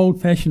little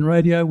old-fashioned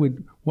radio.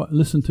 We'd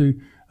listen to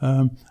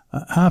a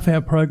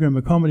half-hour program,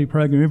 a comedy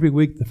program every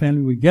week. The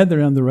family would gather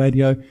around the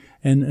radio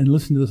and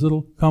listen to this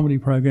little comedy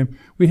program.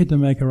 We had to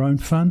make our own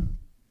fun.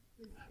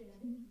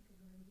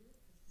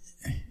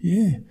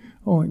 Yeah.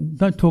 Oh,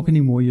 don't talk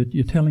anymore.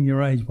 You're telling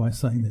your age by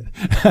saying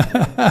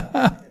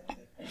that.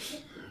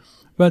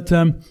 But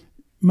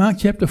Mark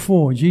chapter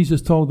 4,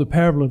 Jesus told the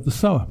parable of the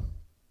sower.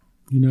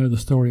 You know the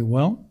story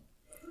well.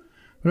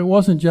 But it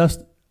wasn't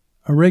just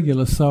a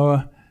regular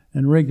sower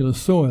and regular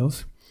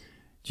soils.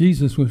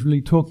 Jesus was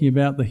really talking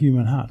about the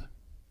human heart.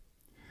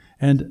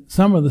 And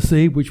some of the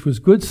seed, which was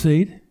good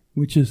seed,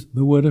 which is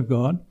the Word of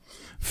God,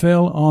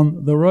 fell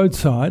on the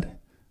roadside,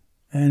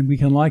 and we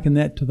can liken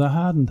that to the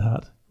hardened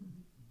heart.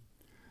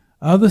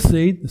 Other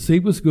seed, the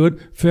seed was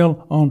good,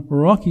 fell on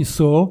rocky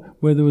soil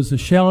where there was a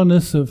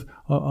shallowness of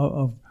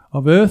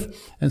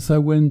earth, and so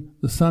when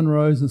the sun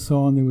rose and so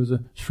on, there was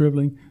a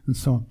shriveling and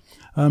so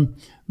on.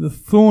 The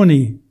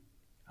thorny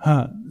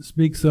heart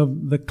speaks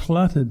of the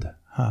cluttered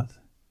heart,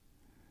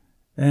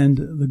 and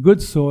the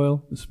good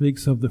soil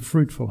speaks of the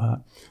fruitful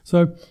heart.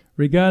 So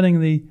regarding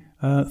the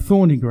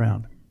thorny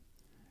ground,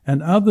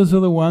 and others are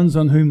the ones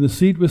on whom the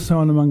seed was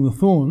sown among the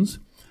thorns.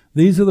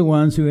 These are the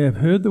ones who have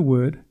heard the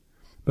word,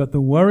 but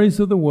the worries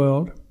of the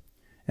world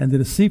and the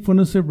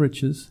deceitfulness of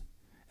riches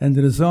and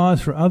the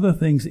desires for other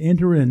things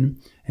enter in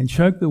and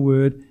choke the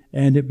word,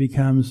 and it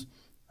becomes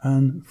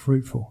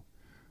unfruitful.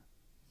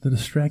 The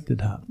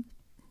distracted heart.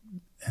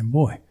 And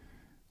boy,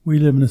 we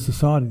live in a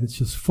society that's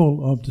just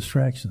full of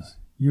distractions.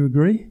 You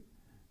agree?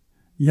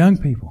 Young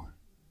people.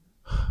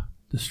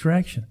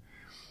 Distraction.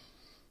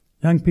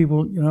 Young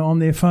people, on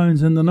their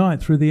phones in the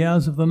night, through the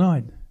hours of the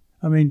night.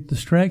 I mean,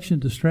 distraction.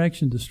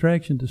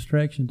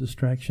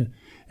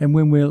 And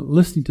when we're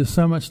listening to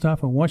so much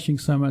stuff and watching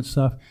so much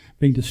stuff,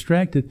 being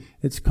distracted,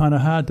 it's kind of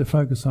hard to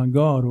focus on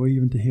God or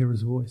even to hear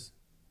His voice.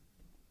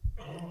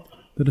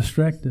 The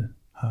distracted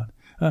heart.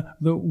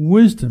 The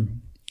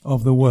wisdom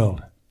of the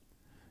world.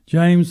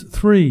 James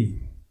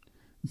 3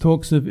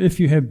 talks of, if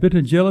you have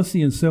bitter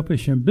jealousy and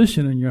selfish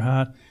ambition in your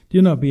heart,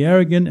 do not be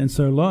arrogant and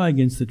so lie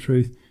against the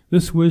truth.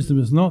 This wisdom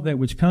is not that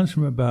which comes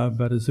from above,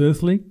 but is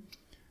earthly,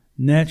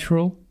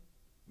 natural,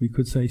 we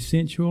could say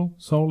sensual,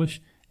 soulish,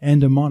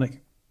 and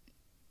demonic.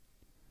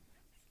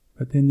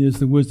 But then there's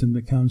the wisdom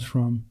that comes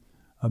from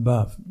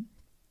above.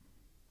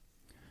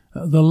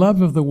 The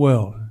love of the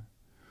world.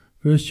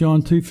 1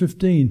 John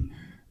 2:15.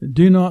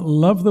 Do not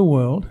love the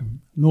world,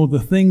 nor the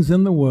things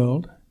in the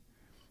world.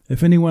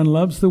 If anyone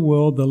loves the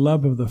world, the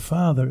love of the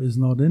Father is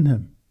not in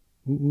him.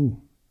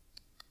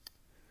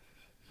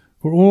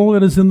 For all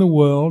that is in the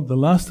world, the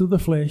lust of the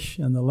flesh,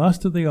 and the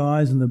lust of the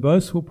eyes, and the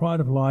boastful pride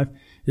of life,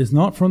 is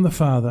not from the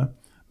Father,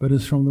 but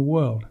is from the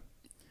world.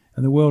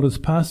 And the world is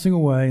passing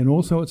away, and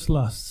also its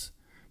lusts.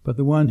 But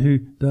the one who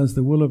does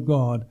the will of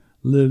God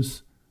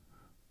lives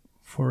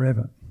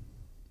forever.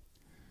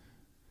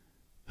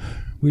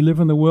 We live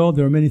in the world.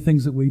 There are many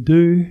things that we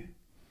do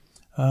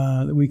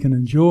that we can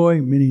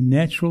enjoy, many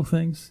natural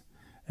things.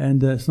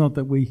 And it's not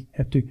that we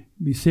have to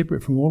be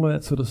separate from all of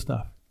that sort of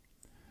stuff.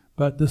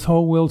 But this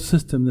whole world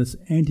system that's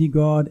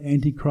anti-God,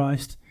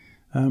 anti-Christ,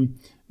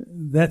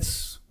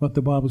 that's what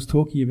the Bible's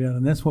talking about,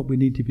 and that's what we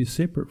need to be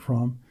separate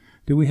from.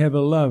 Do we have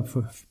a love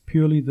for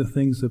purely the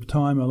things of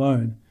time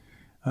alone?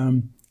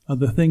 Are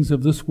the things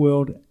of this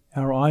world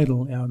our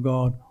idol, our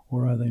God,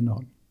 or are they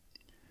not?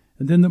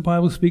 And then the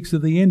Bible speaks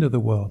of the end of the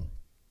world.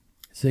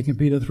 2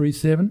 Peter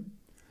 3:7.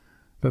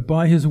 But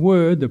by His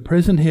word the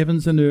present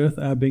heavens and earth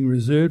are being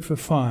reserved for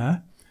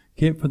fire,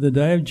 kept for the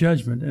day of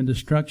judgment and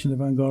destruction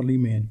of ungodly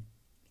men.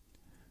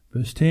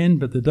 Verse 10,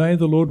 but the day of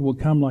the Lord will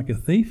come like a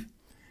thief,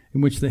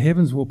 in which the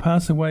heavens will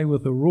pass away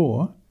with a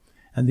roar,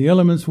 and the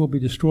elements will be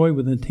destroyed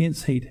with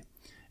intense heat,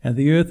 and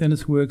the earth and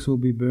its works will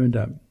be burned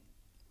up.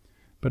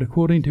 But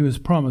according to His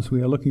promise,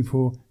 we are looking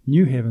for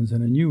new heavens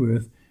and a new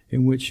earth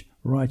in which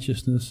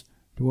righteousness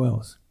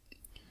dwells.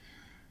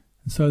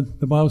 And so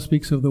the Bible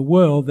speaks of the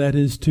world that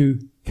is to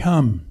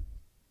come.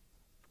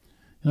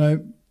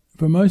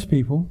 For most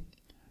people,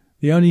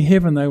 the only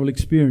heaven they will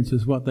experience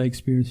is what they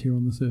experience here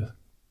on this earth.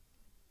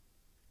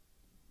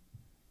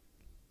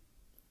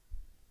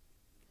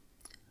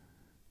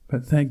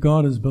 But thank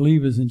God, as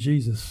believers in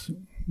Jesus,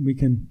 we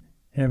can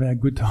have our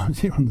good times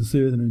here on this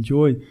earth and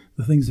enjoy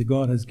the things that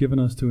God has given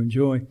us to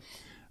enjoy.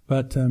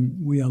 But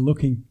we are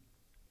looking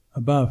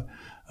above.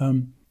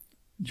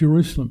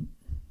 Jerusalem.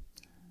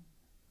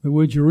 The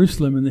word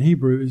Jerusalem in the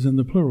Hebrew is in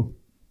the plural,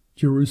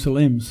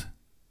 Jerusalems.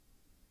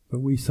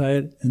 But we say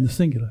it in the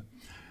singular.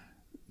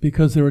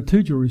 Because there are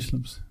two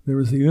Jerusalems. There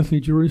is the earthly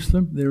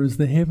Jerusalem, there is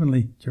the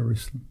heavenly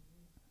Jerusalem.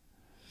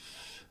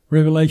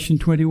 Revelation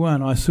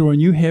 21, I saw a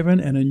new heaven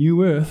and a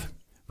new earth,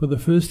 for the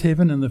first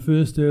heaven and the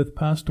first earth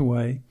passed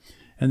away,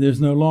 and there is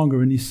no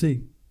longer any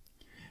sea.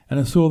 And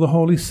I saw the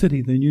holy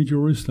city, the new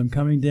Jerusalem,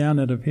 coming down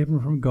out of heaven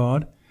from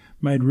God,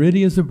 made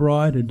ready as a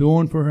bride,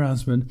 adorned for her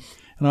husband.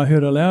 And I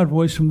heard a loud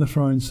voice from the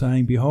throne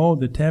saying, behold,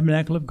 the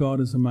tabernacle of God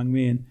is among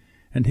men,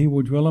 and He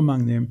will dwell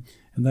among them,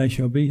 and they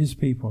shall be His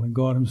people, and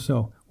God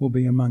Himself will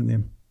be among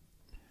them.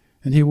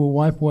 And He will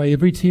wipe away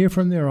every tear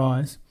from their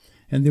eyes,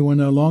 and there will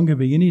no longer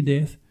be any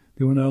death,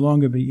 there will no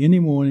longer be any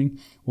mourning,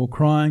 or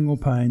crying, or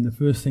pain. The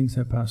first things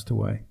have passed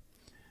away.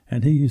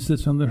 And He who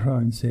sits on the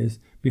throne says,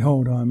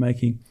 behold, I am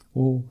making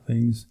all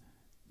things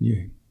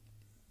new.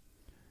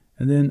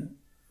 And then,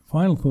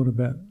 final thought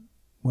about,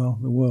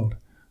 the world.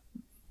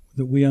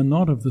 That we are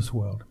not of this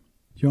world.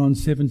 John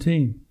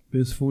 17,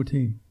 verse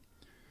 14.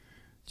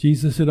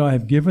 Jesus said, I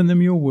have given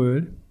them your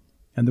word,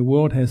 and the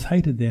world has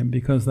hated them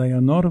because they are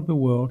not of the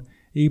world,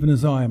 even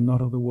as I am not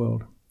of the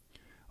world.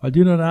 I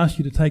do not ask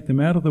you to take them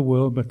out of the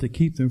world, but to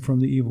keep them from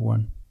the evil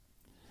one.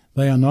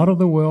 They are not of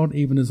the world,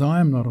 even as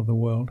I am not of the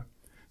world.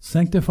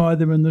 Sanctify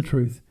them in the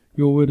truth.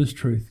 Your word is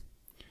truth.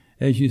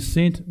 As you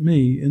sent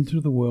me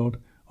into the world,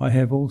 I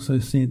have also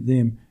sent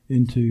them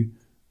into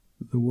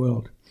the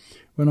world.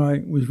 When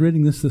I was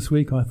reading this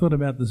week, I thought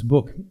about this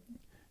book.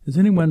 Has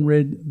anyone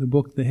read the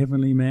book, The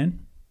Heavenly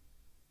Man?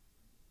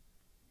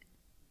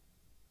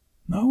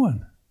 No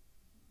one.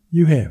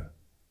 You have.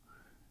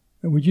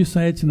 And would you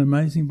say it's an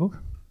amazing book?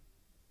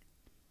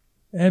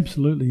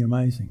 Absolutely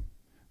amazing.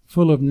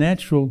 Full of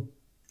natural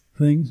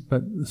things,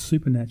 but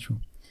supernatural.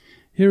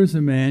 Here is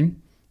a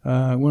man,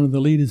 one of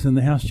the leaders in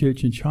the house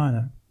church in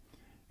China,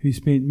 who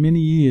spent many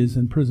years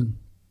in prison.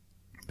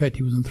 In fact,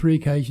 he was on 3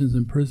 occasions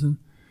in prison.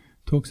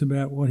 Talks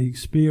about what he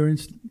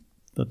experienced,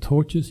 the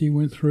tortures he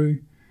went through.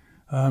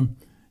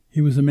 He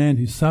was a man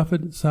who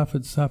suffered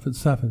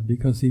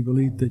because he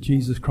believed that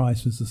Jesus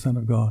Christ was the Son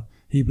of God.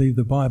 He believed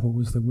the Bible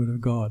was the Word of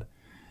God.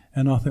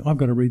 And I think, I've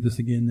got to read this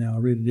again now. I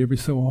read it every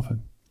so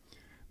often.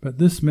 But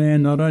this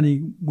man not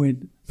only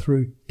went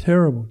through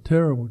terrible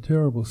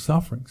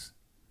sufferings,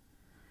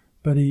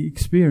 but he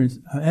experienced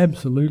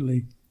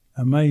absolutely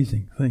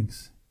amazing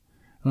things.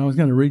 And I was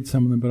going to read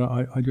some of them, but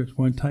I just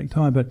won't take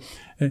time. But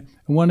on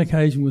one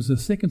occasion was the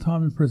second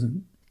time in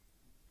prison.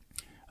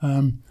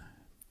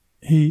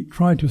 He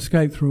tried to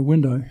escape through a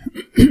window,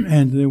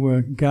 and there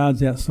were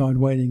guards outside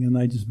waiting, and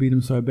they just beat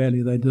him so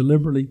badly. They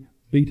deliberately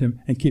beat him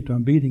and kept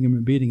on beating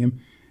him,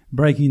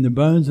 breaking the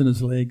bones in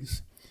his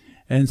legs.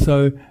 And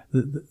so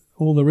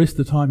all the rest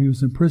of the time he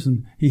was in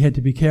prison, he had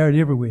to be carried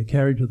everywhere,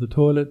 carried to the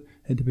toilet,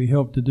 had to be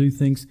helped to do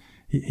things.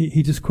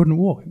 He just couldn't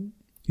walk.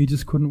 He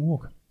just couldn't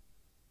walk.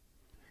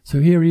 So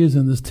here he is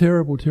in this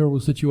terrible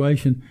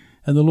situation,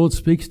 and the Lord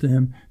speaks to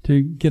him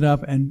to get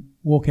up and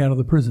walk out of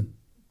the prison.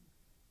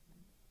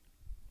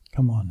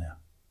 Come on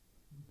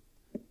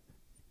now.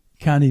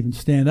 Can't even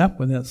stand up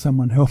without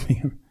someone helping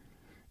him.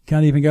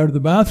 Can't even go to the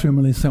bathroom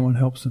unless someone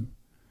helps him.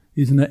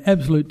 He's in an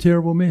absolute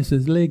terrible mess.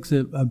 His legs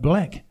are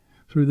black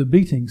through the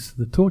beatings,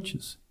 the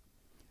tortures.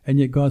 And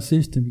yet God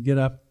says to him, get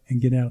up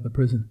and get out of the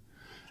prison.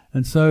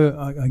 And so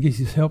I guess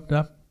he's helped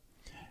up.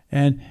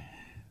 And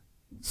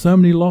so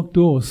many locked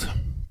doors,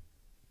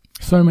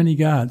 so many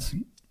guards.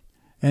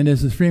 And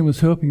as his friend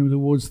was helping him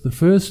towards the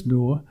first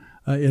door,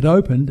 it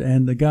opened,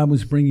 and the guard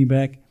was bringing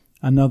back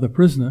another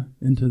prisoner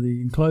into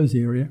the enclosed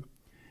area.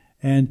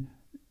 And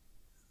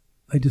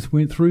they just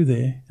went through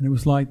there, and it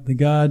was like the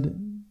guard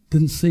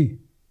didn't see.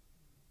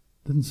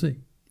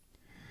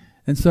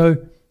 And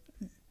so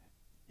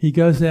he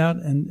goes out,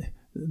 and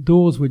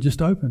doors were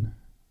just open.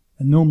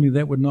 And normally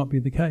that would not be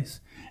the case.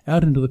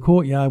 Out into the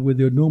courtyard where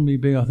there would normally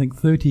be, I think,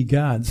 30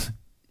 guards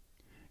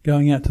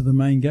going out to the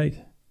main gate.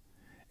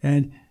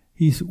 And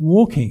he's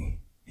walking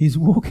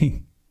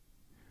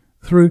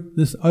through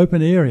this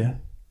open area.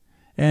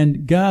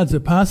 And guards are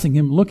passing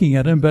him, looking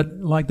at him, but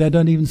like they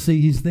don't even see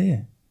he's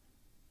there.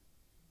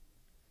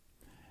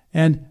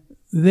 And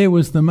there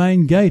was the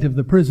main gate of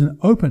the prison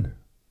open.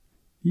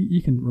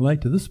 You can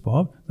relate to this,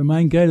 Bob. The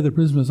main gate of the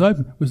prison was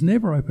open. It was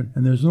never open.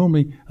 And there's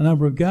normally a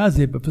number of guards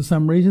there, but for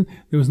some reason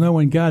there was no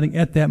one guarding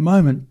at that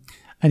moment.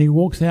 And he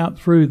walks out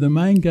through the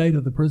main gate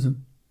of the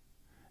prison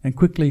and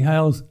quickly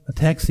hails a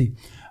taxi,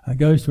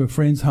 goes to a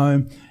friend's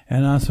home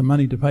and asks for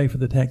money to pay for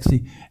the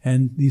taxi.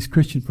 And these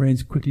Christian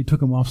friends quickly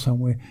took him off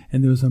somewhere.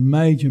 And there was a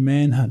major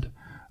manhunt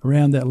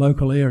around that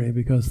local area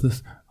because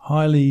this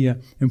highly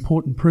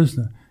important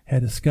prisoner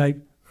had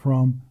escaped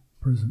from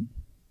prison.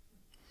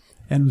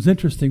 And it was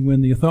interesting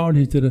when the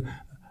authorities did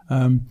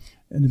an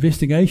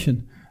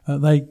investigation,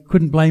 they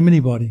couldn't blame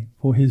anybody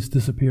for his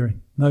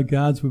disappearing. No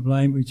guards were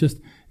blamed.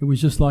 It was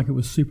just like it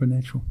was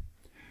supernatural.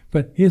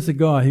 But here's a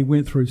guy who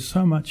went through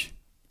so much,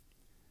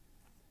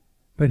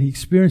 but he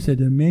experienced a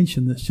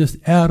dimension that's just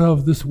out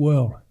of this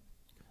world.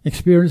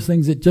 Experienced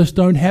things that just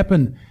don't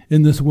happen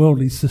in this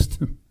worldly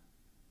system.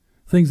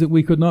 Things that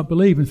we could not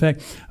believe. In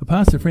fact, a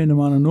pastor friend of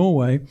mine in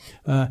Norway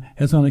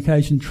has on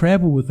occasion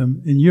traveled with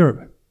them in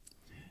Europe.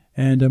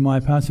 And my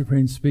pastor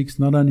friend speaks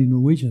not only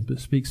Norwegian, but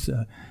speaks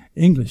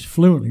English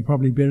fluently,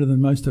 probably better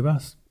than most of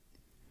us.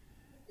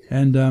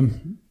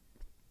 And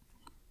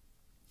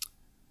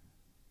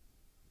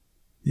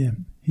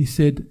he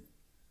said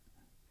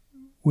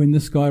when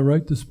this guy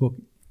wrote this book,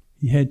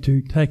 he had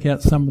to take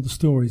out some of the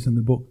stories in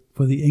the book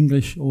for the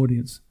English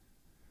audience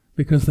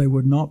because they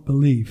would not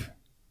believe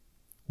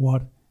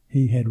what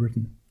he had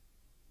written.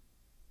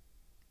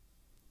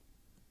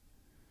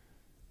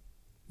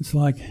 It's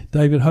like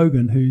David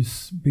Hogan,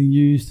 who's been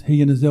used,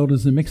 he and his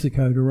elders in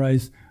Mexico, to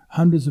raise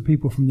hundreds of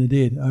people from the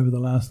dead over the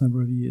last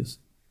number of years.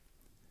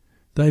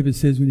 David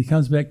says when he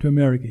comes back to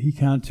America, he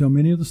can't tell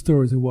many of the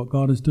stories of what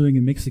God is doing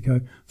in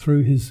Mexico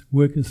through his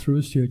workers, through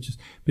his churches,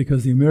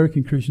 because the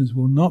American Christians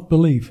will not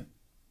believe.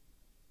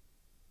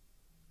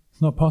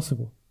 It's not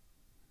possible.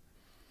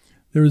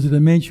 There is a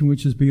dimension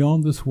which is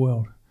beyond this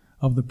world.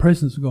 of the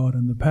presence of God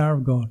and the power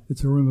of God.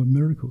 It's a room of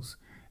miracles.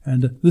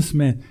 And this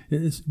man,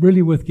 it's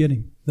really worth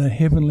getting. The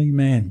heavenly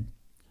man.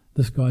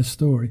 This guy's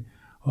story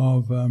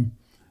of the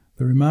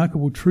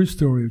remarkable true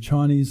story of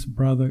Chinese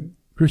brother,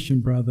 Christian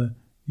brother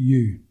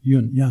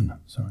Yun.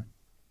 Sorry.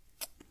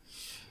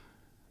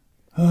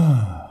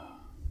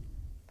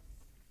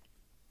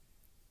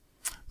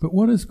 But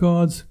what is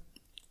God's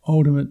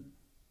ultimate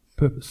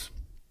purpose?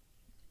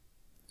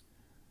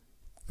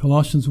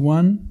 Colossians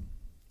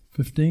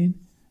 1:15.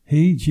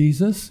 He,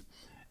 Jesus,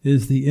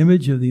 is the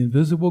image of the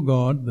invisible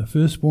God, the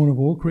firstborn of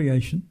all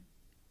creation.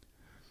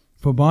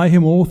 For by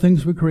him all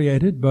things were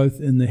created, both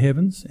in the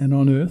heavens and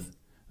on earth,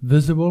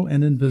 visible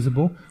and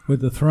invisible,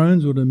 whether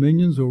thrones or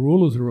dominions or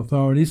rulers or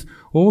authorities.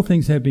 All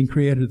things have been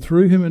created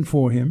through him and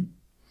for him.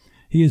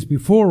 He is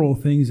before all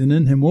things, and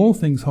in him all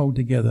things hold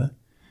together.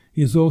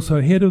 He is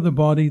also head of the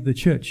body, the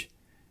church,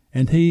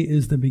 and he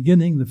is the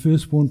beginning, the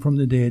firstborn from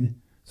the dead,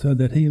 so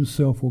that he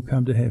himself will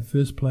come to have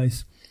first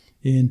place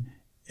in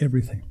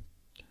everything.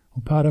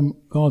 Well, part of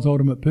God's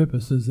ultimate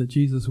purpose is that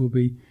Jesus will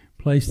be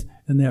placed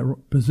in that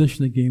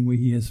position again where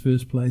he has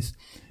first place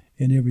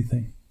in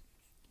everything.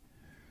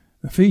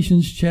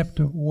 Ephesians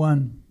chapter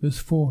 1, verse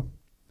 4.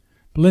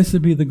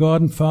 Blessed be the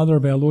God and Father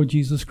of our Lord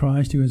Jesus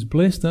Christ, who has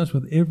blessed us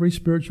with every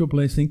spiritual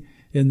blessing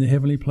in the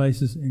heavenly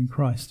places in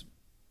Christ.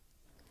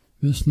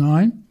 Verse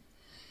 9.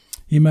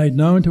 He made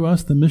known to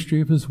us the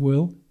mystery of his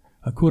will,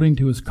 according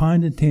to his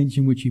kind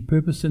intention which he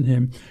purposed in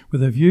him,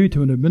 with a view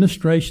to an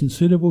administration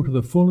suitable to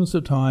the fullness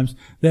of times,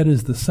 that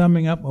is, the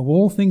summing up of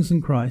all things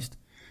in Christ,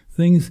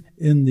 things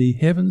in the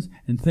heavens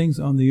and things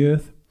on the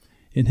earth.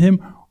 In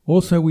him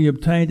also we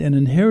obtained an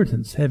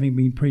inheritance, having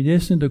been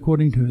predestined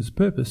according to his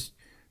purpose,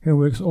 who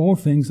works all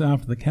things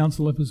after the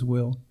counsel of his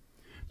will,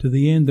 to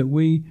the end that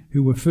we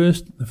who were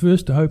the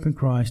first to hope in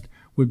Christ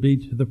would be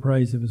to the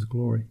praise of his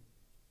glory.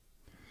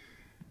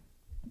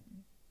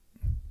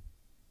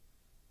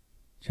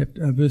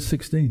 Verse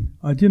 16.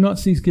 I do not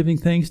cease giving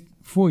thanks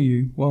for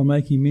you while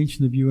making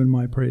mention of you in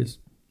my prayers,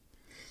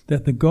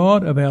 that the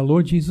God of our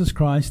Lord Jesus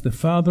Christ, the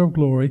Father of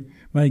glory,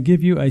 may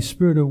give you a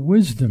spirit of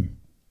wisdom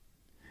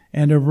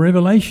and of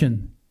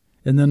revelation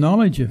in the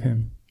knowledge of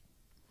him.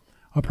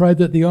 I pray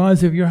that the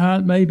eyes of your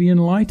heart may be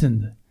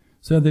enlightened,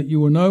 so that you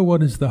will know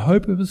what is the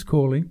hope of his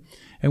calling,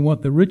 and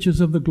what the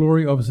riches of the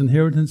glory of his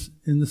inheritance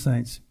in the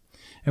saints,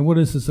 and what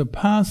is the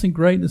surpassing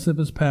greatness of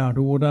his power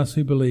toward us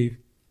who believe.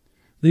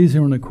 These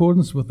are in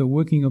accordance with the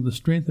working of the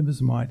strength of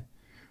his might,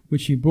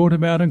 which he brought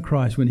about in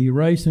Christ when he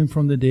raised him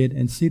from the dead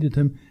and seated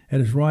him at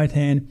his right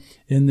hand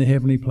in the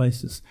heavenly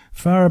places,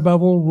 far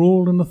above all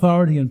rule and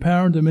authority and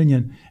power and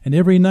dominion, and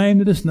every name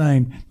that is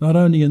named, not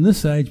only in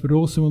this age, but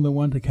also in the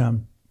one to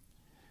come.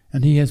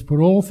 And he has put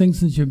all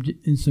things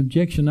in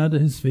subjection under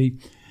his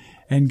feet,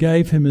 and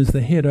gave him as the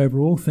head over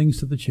all things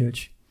to the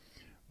church,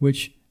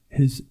 which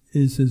is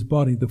his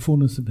body, the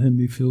fullness of him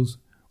who fills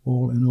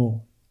all in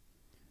all.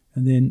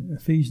 And then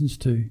Ephesians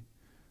 2.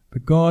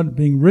 But God,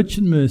 being rich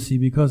in mercy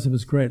because of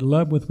his great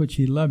love with which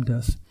he loved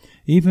us,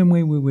 even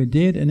when we were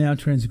dead in our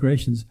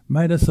transgressions,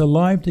 made us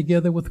alive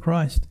together with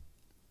Christ.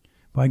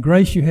 By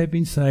grace you have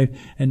been saved,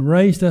 and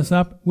raised us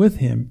up with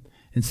him,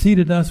 and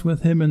seated us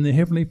with him in the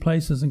heavenly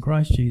places in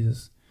Christ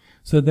Jesus,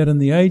 so that in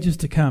the ages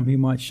to come he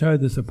might show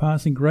the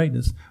surpassing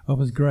greatness of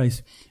his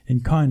grace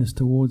and kindness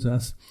towards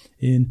us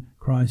in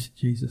Christ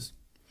Jesus.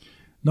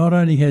 Not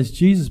only has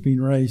Jesus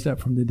been raised up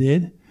from the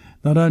dead,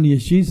 not only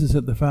is Jesus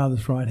at the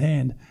Father's right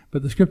hand,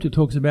 but the Scripture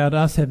talks about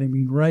us having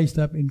been raised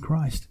up in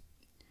Christ.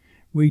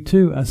 We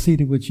too are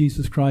seated with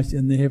Jesus Christ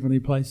in the heavenly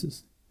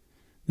places.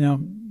 Now,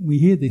 we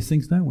hear these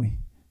things, don't we?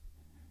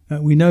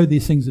 We know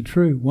these things are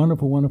true,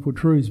 wonderful, wonderful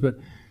truths, but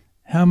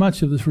how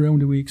much of this realm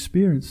do we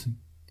experience?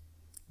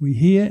 We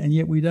hear and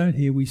yet we don't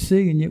hear. We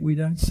see and yet we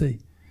don't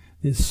see.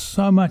 There's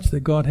so much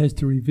that God has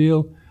to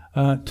reveal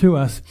to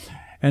us,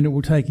 and it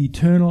will take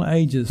eternal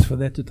ages for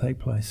that to take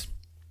place.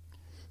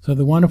 So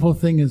the wonderful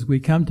thing is we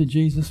come to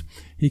Jesus.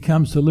 He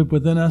comes to live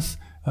within us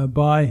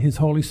by his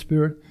Holy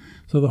Spirit.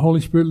 So the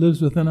Holy Spirit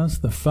lives within us.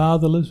 The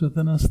Father lives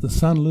within us. The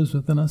Son lives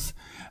within us.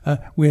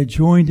 We are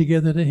joined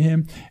together to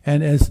him.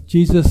 And as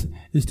Jesus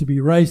is to be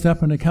raised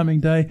up in a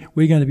coming day,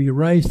 we're going to be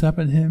raised up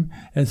in him.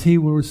 As he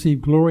will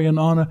receive glory and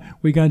honor,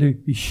 we're going to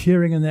be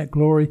sharing in that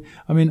glory.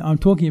 I mean, I'm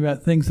talking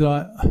about things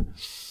that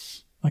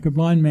like a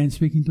blind man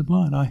speaking to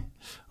blind.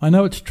 I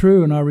know it's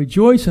true, and I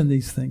rejoice in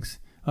these things.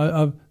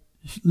 I've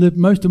lived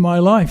most of my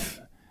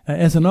life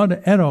as an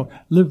adult,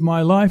 lived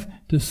my life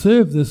to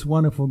serve this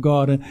wonderful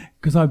God, and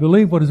because I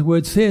believe what his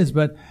word says,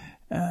 but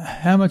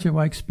how much have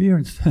I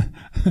experienced?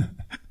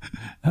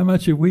 How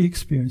much have we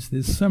experienced?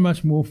 There's so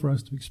much more for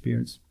us to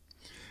experience.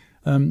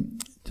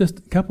 Just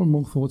a couple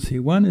more thoughts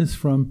here. One is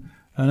from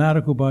an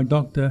article by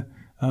Dr.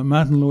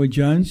 Martin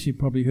Lloyd-Jones. You've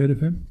probably heard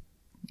of him,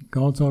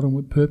 God's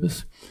Ultimate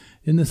Purpose.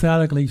 In this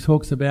article, he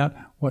talks about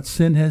what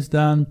sin has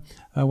done,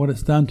 what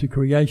it's done to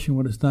creation,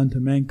 what it's done to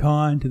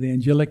mankind, to the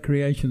angelic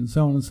creation, and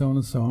so on and so on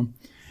and so on.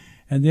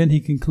 And then he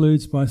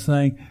concludes by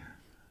saying,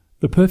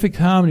 the perfect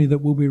harmony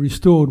that will be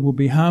restored will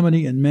be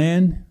harmony in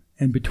man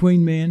and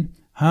between men,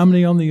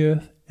 harmony on the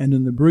earth and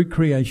in the brute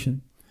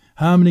creation,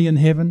 harmony in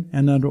heaven,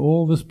 and under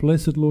all this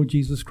blessed Lord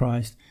Jesus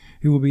Christ,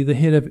 who will be the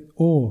head of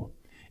all.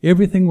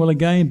 Everything will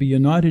again be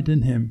united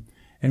in him,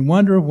 and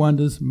wonder of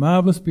wonders,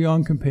 marvellous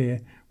beyond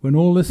compare. When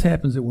all this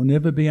happens, it will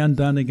never be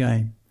undone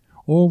again.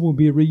 All will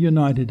be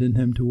reunited in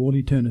him to all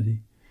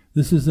eternity.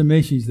 This is the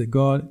message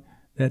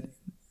that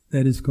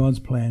is God's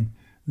plan.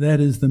 That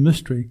is the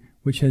mystery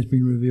which has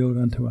been revealed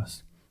unto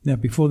us. Now,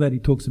 before that, he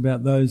talks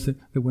about those that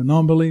were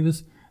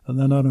non-believers, and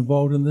they're not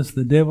involved in this.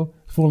 The devil,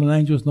 fallen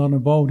angels, not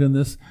involved in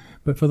this.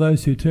 But for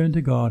those who turn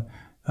to God,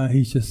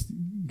 he's just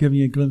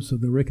giving a glimpse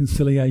of the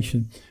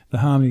reconciliation, the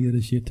harmony that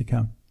is yet to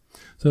come.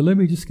 So let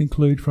me just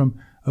conclude from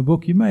a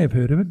book, you may have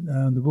heard of it,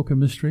 the Book of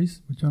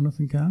Mysteries, with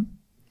Jonathan Kahn.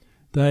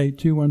 Day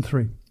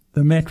 213,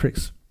 The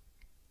Matrix.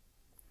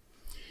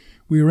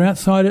 We were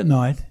outside at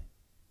night,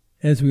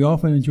 as we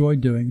often enjoy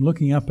doing,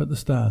 looking up at the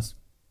stars.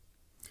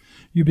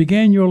 You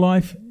began your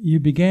life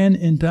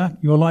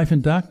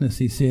in darkness,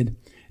 he said,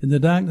 in the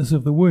darkness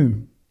of the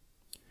womb.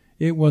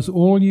 It was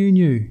all you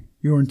knew,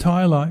 your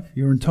entire life,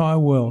 your entire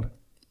world.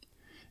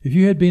 If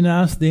you had been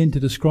asked then to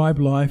describe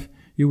life,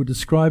 you would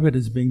describe it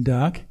as being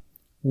dark,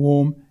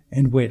 warm,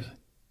 and wet.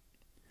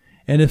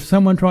 And if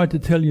someone tried to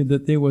tell you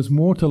that there was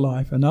more to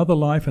life, another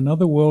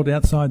world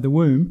outside the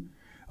womb,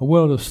 a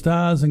world of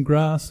stars and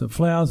grass, of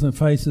flowers and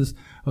faces,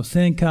 of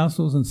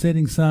sandcastles and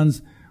setting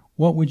suns,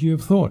 what would you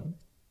have thought?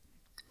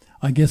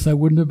 I guess I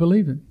wouldn't have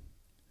believed it.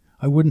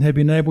 I wouldn't have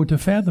been able to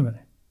fathom it.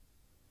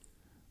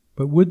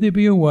 But would there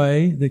be a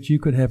way that you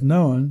could have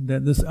known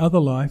that this other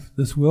life,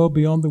 this world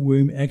beyond the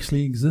womb,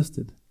 actually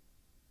existed?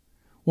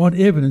 What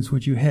evidence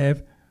would you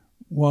have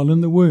while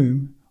in the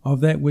womb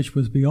of that which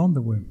was beyond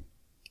the womb?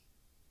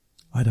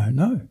 I don't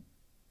know.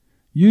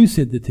 You,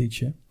 said the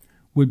teacher,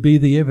 would be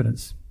the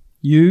evidence.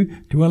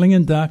 You, dwelling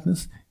in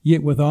darkness,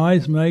 yet with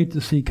eyes made to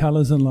see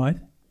colours and light,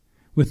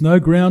 with no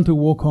ground to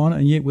walk on,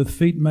 and yet with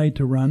feet made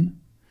to run,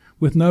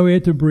 with no air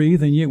to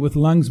breathe, and yet with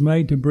lungs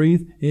made to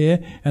breathe air,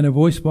 and a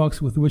voice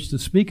box with which to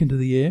speak into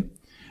the air,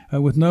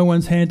 with no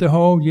one's hand to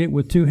hold, yet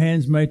with two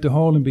hands made to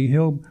hold and be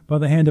held by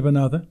the hand of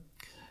another.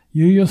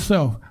 You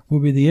yourself will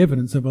be the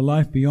evidence of a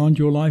life beyond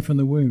your life in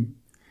the womb,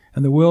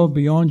 and the world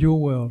beyond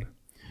your world.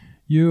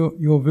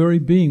 Your very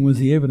being was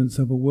the evidence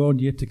of a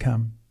world yet to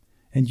come,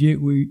 and yet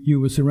you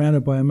were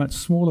surrounded by a much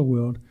smaller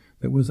world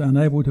that was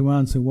unable to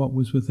answer what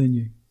was within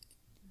you.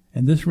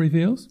 And this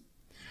reveals,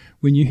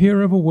 when you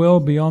hear of a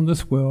world beyond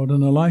this world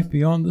and a life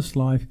beyond this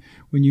life,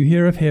 when you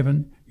hear of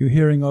heaven, you're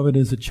hearing of it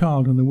as a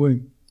child in the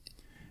womb.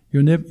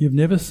 You've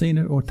never seen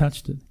it or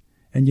touched it,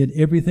 and yet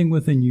everything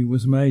within you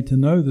was made to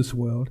know this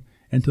world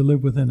and to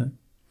live within it.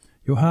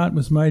 Your heart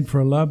was made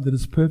for a love that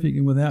is perfect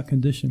and without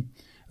condition,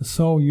 a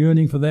soul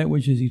yearning for that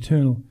which is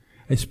eternal,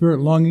 a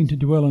spirit longing to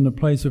dwell in a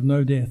place of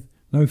no death,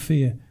 no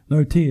fear,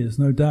 no tears,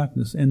 no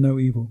darkness, and no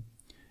evil.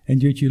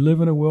 And yet you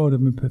live in a world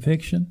of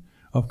imperfection,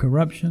 of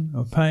corruption,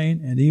 of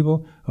pain and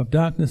evil, of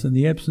darkness and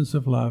the absence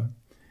of love.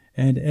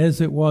 And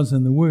as it was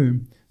in the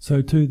womb,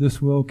 so too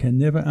this world can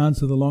never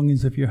answer the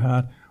longings of your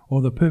heart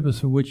or the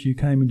purpose for which you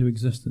came into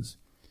existence.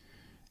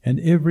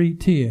 And every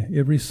tear,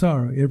 every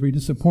sorrow, every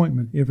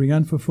disappointment, every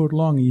unfulfilled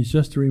longing is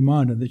just a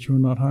reminder that you're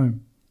not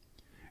home,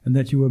 and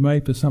that you were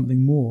made for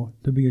something more,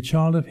 to be a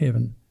child of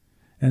heaven,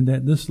 and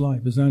that this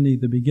life is only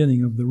the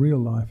beginning of the real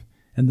life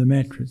and the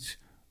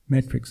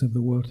matrix of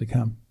the world to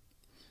come.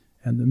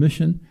 And the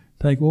mission,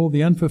 take all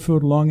the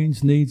unfulfilled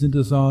longings, needs, and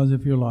desires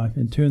of your life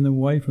and turn them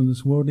away from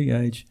this worldly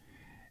age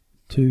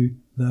to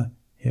the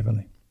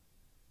heavenly.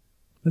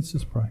 Let's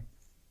just pray.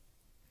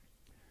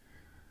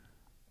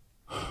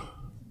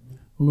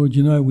 Lord,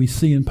 you know we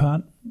see in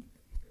part,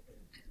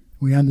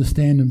 we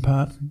understand in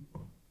part.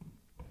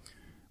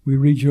 We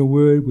read your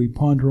word, we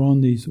ponder on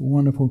these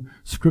wonderful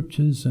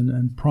scriptures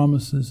and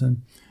promises,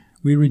 and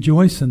we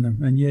rejoice in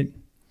them, and yet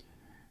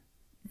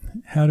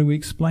how do we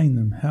explain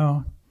them?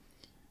 How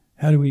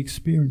do we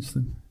experience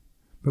them?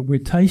 But we're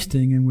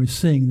tasting and we're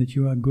seeing that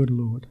you are good,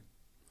 Lord.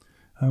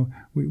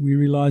 We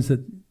realize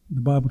that the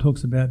Bible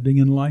talks about being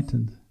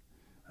enlightened,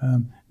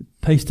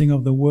 tasting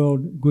of the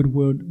good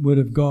word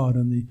of God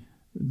and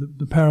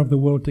the power of the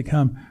world to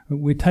come.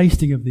 We're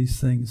tasting of these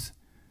things,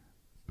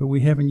 but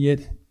we haven't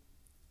yet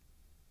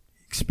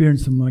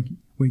experienced them like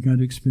we're going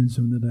to experience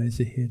them in the days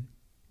ahead.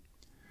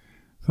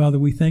 Father,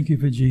 we thank you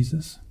for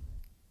Jesus,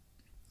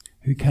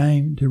 who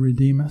came to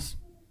redeem us,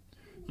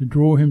 to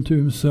draw him to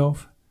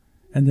himself,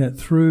 and that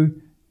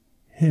through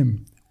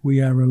him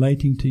we are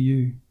relating to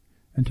you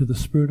and to the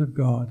Spirit of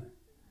God,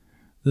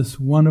 this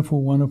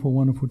wonderful, wonderful,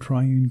 wonderful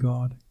triune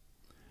God.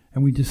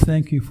 And we just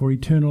thank you for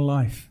eternal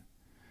life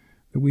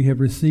that we have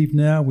received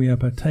now, we are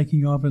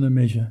partaking of in a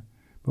measure.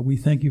 But we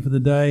thank you for the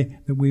day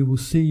that we will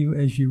see you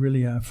as you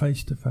really are,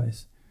 face to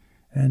face.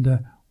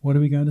 And what are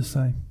we going to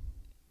say?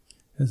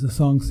 As the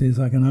song says,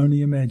 I can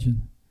only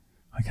imagine.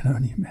 I can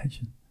only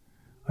imagine.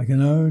 I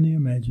can only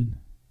imagine.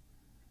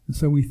 And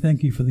so we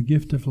thank you for the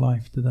gift of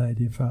life today,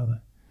 dear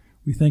Father.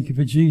 We thank you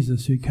for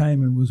Jesus, who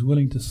came and was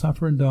willing to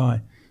suffer and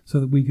die so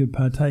that we could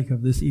partake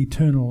of this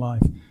eternal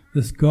life,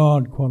 this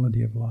God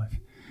quality of life.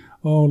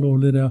 Oh,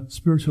 Lord, let our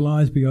spiritual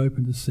eyes be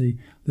open to see.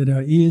 Let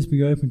our ears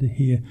be open to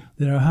hear.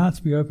 Let our hearts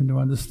be open to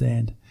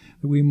understand,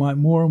 that we might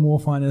more and more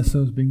find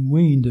ourselves being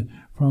weaned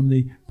from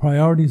the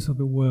priorities of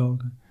the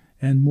world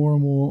and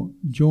more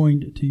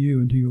joined to you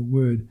and to your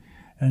word.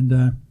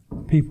 And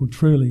people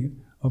truly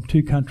of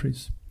two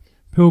countries,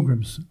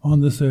 pilgrims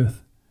on this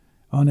earth,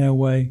 on our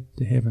way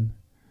to heaven.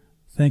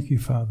 Thank you,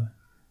 Father.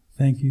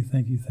 Thank you,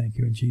 thank you, thank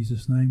you. In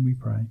Jesus' name we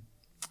pray.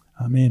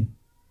 Amen.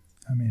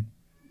 Amen.